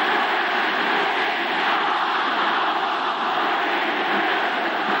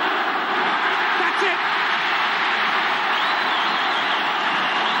 That's it!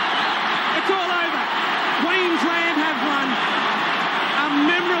 It's all over. Queensland have won.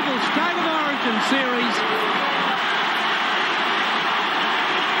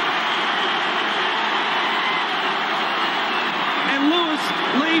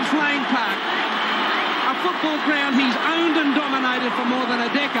 Lang Park, a football ground he's owned and dominated for more than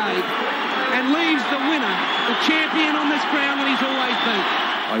a decade, and leaves the winner, the champion on this ground that he's always been.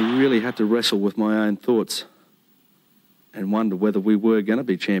 I really had to wrestle with my own thoughts and wonder whether we were going to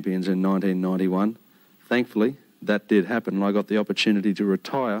be champions in 1991. Thankfully, that did happen, and I got the opportunity to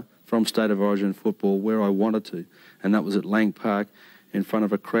retire from State of Origin football where I wanted to, and that was at Lang Park in front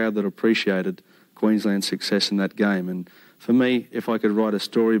of a crowd that appreciated Queensland's success in that game. And for me, if I could write a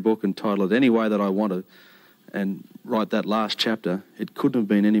storybook and title it any way that I wanted and write that last chapter, it couldn't have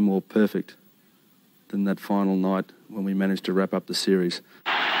been any more perfect than that final night when we managed to wrap up the series.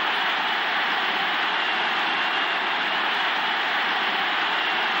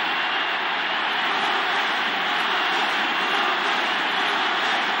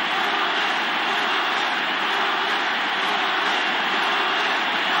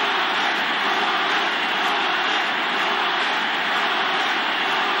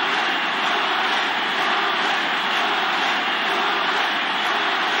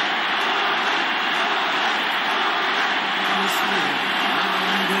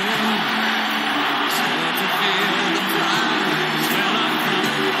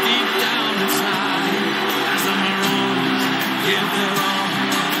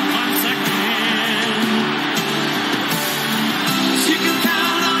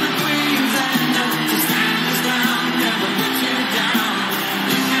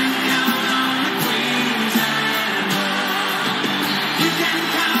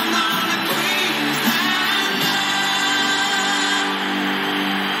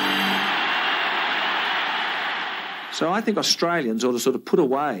 So I think Australians ought to sort of put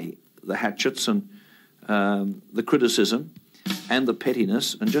away the hatchets and the criticism and the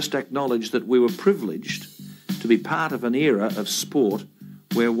pettiness and just acknowledge that we were privileged to be part of an era of sport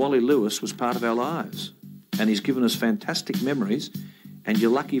where Wally Lewis was part of our lives. And he's given us fantastic memories, and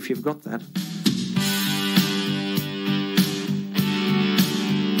you're lucky if you've got that.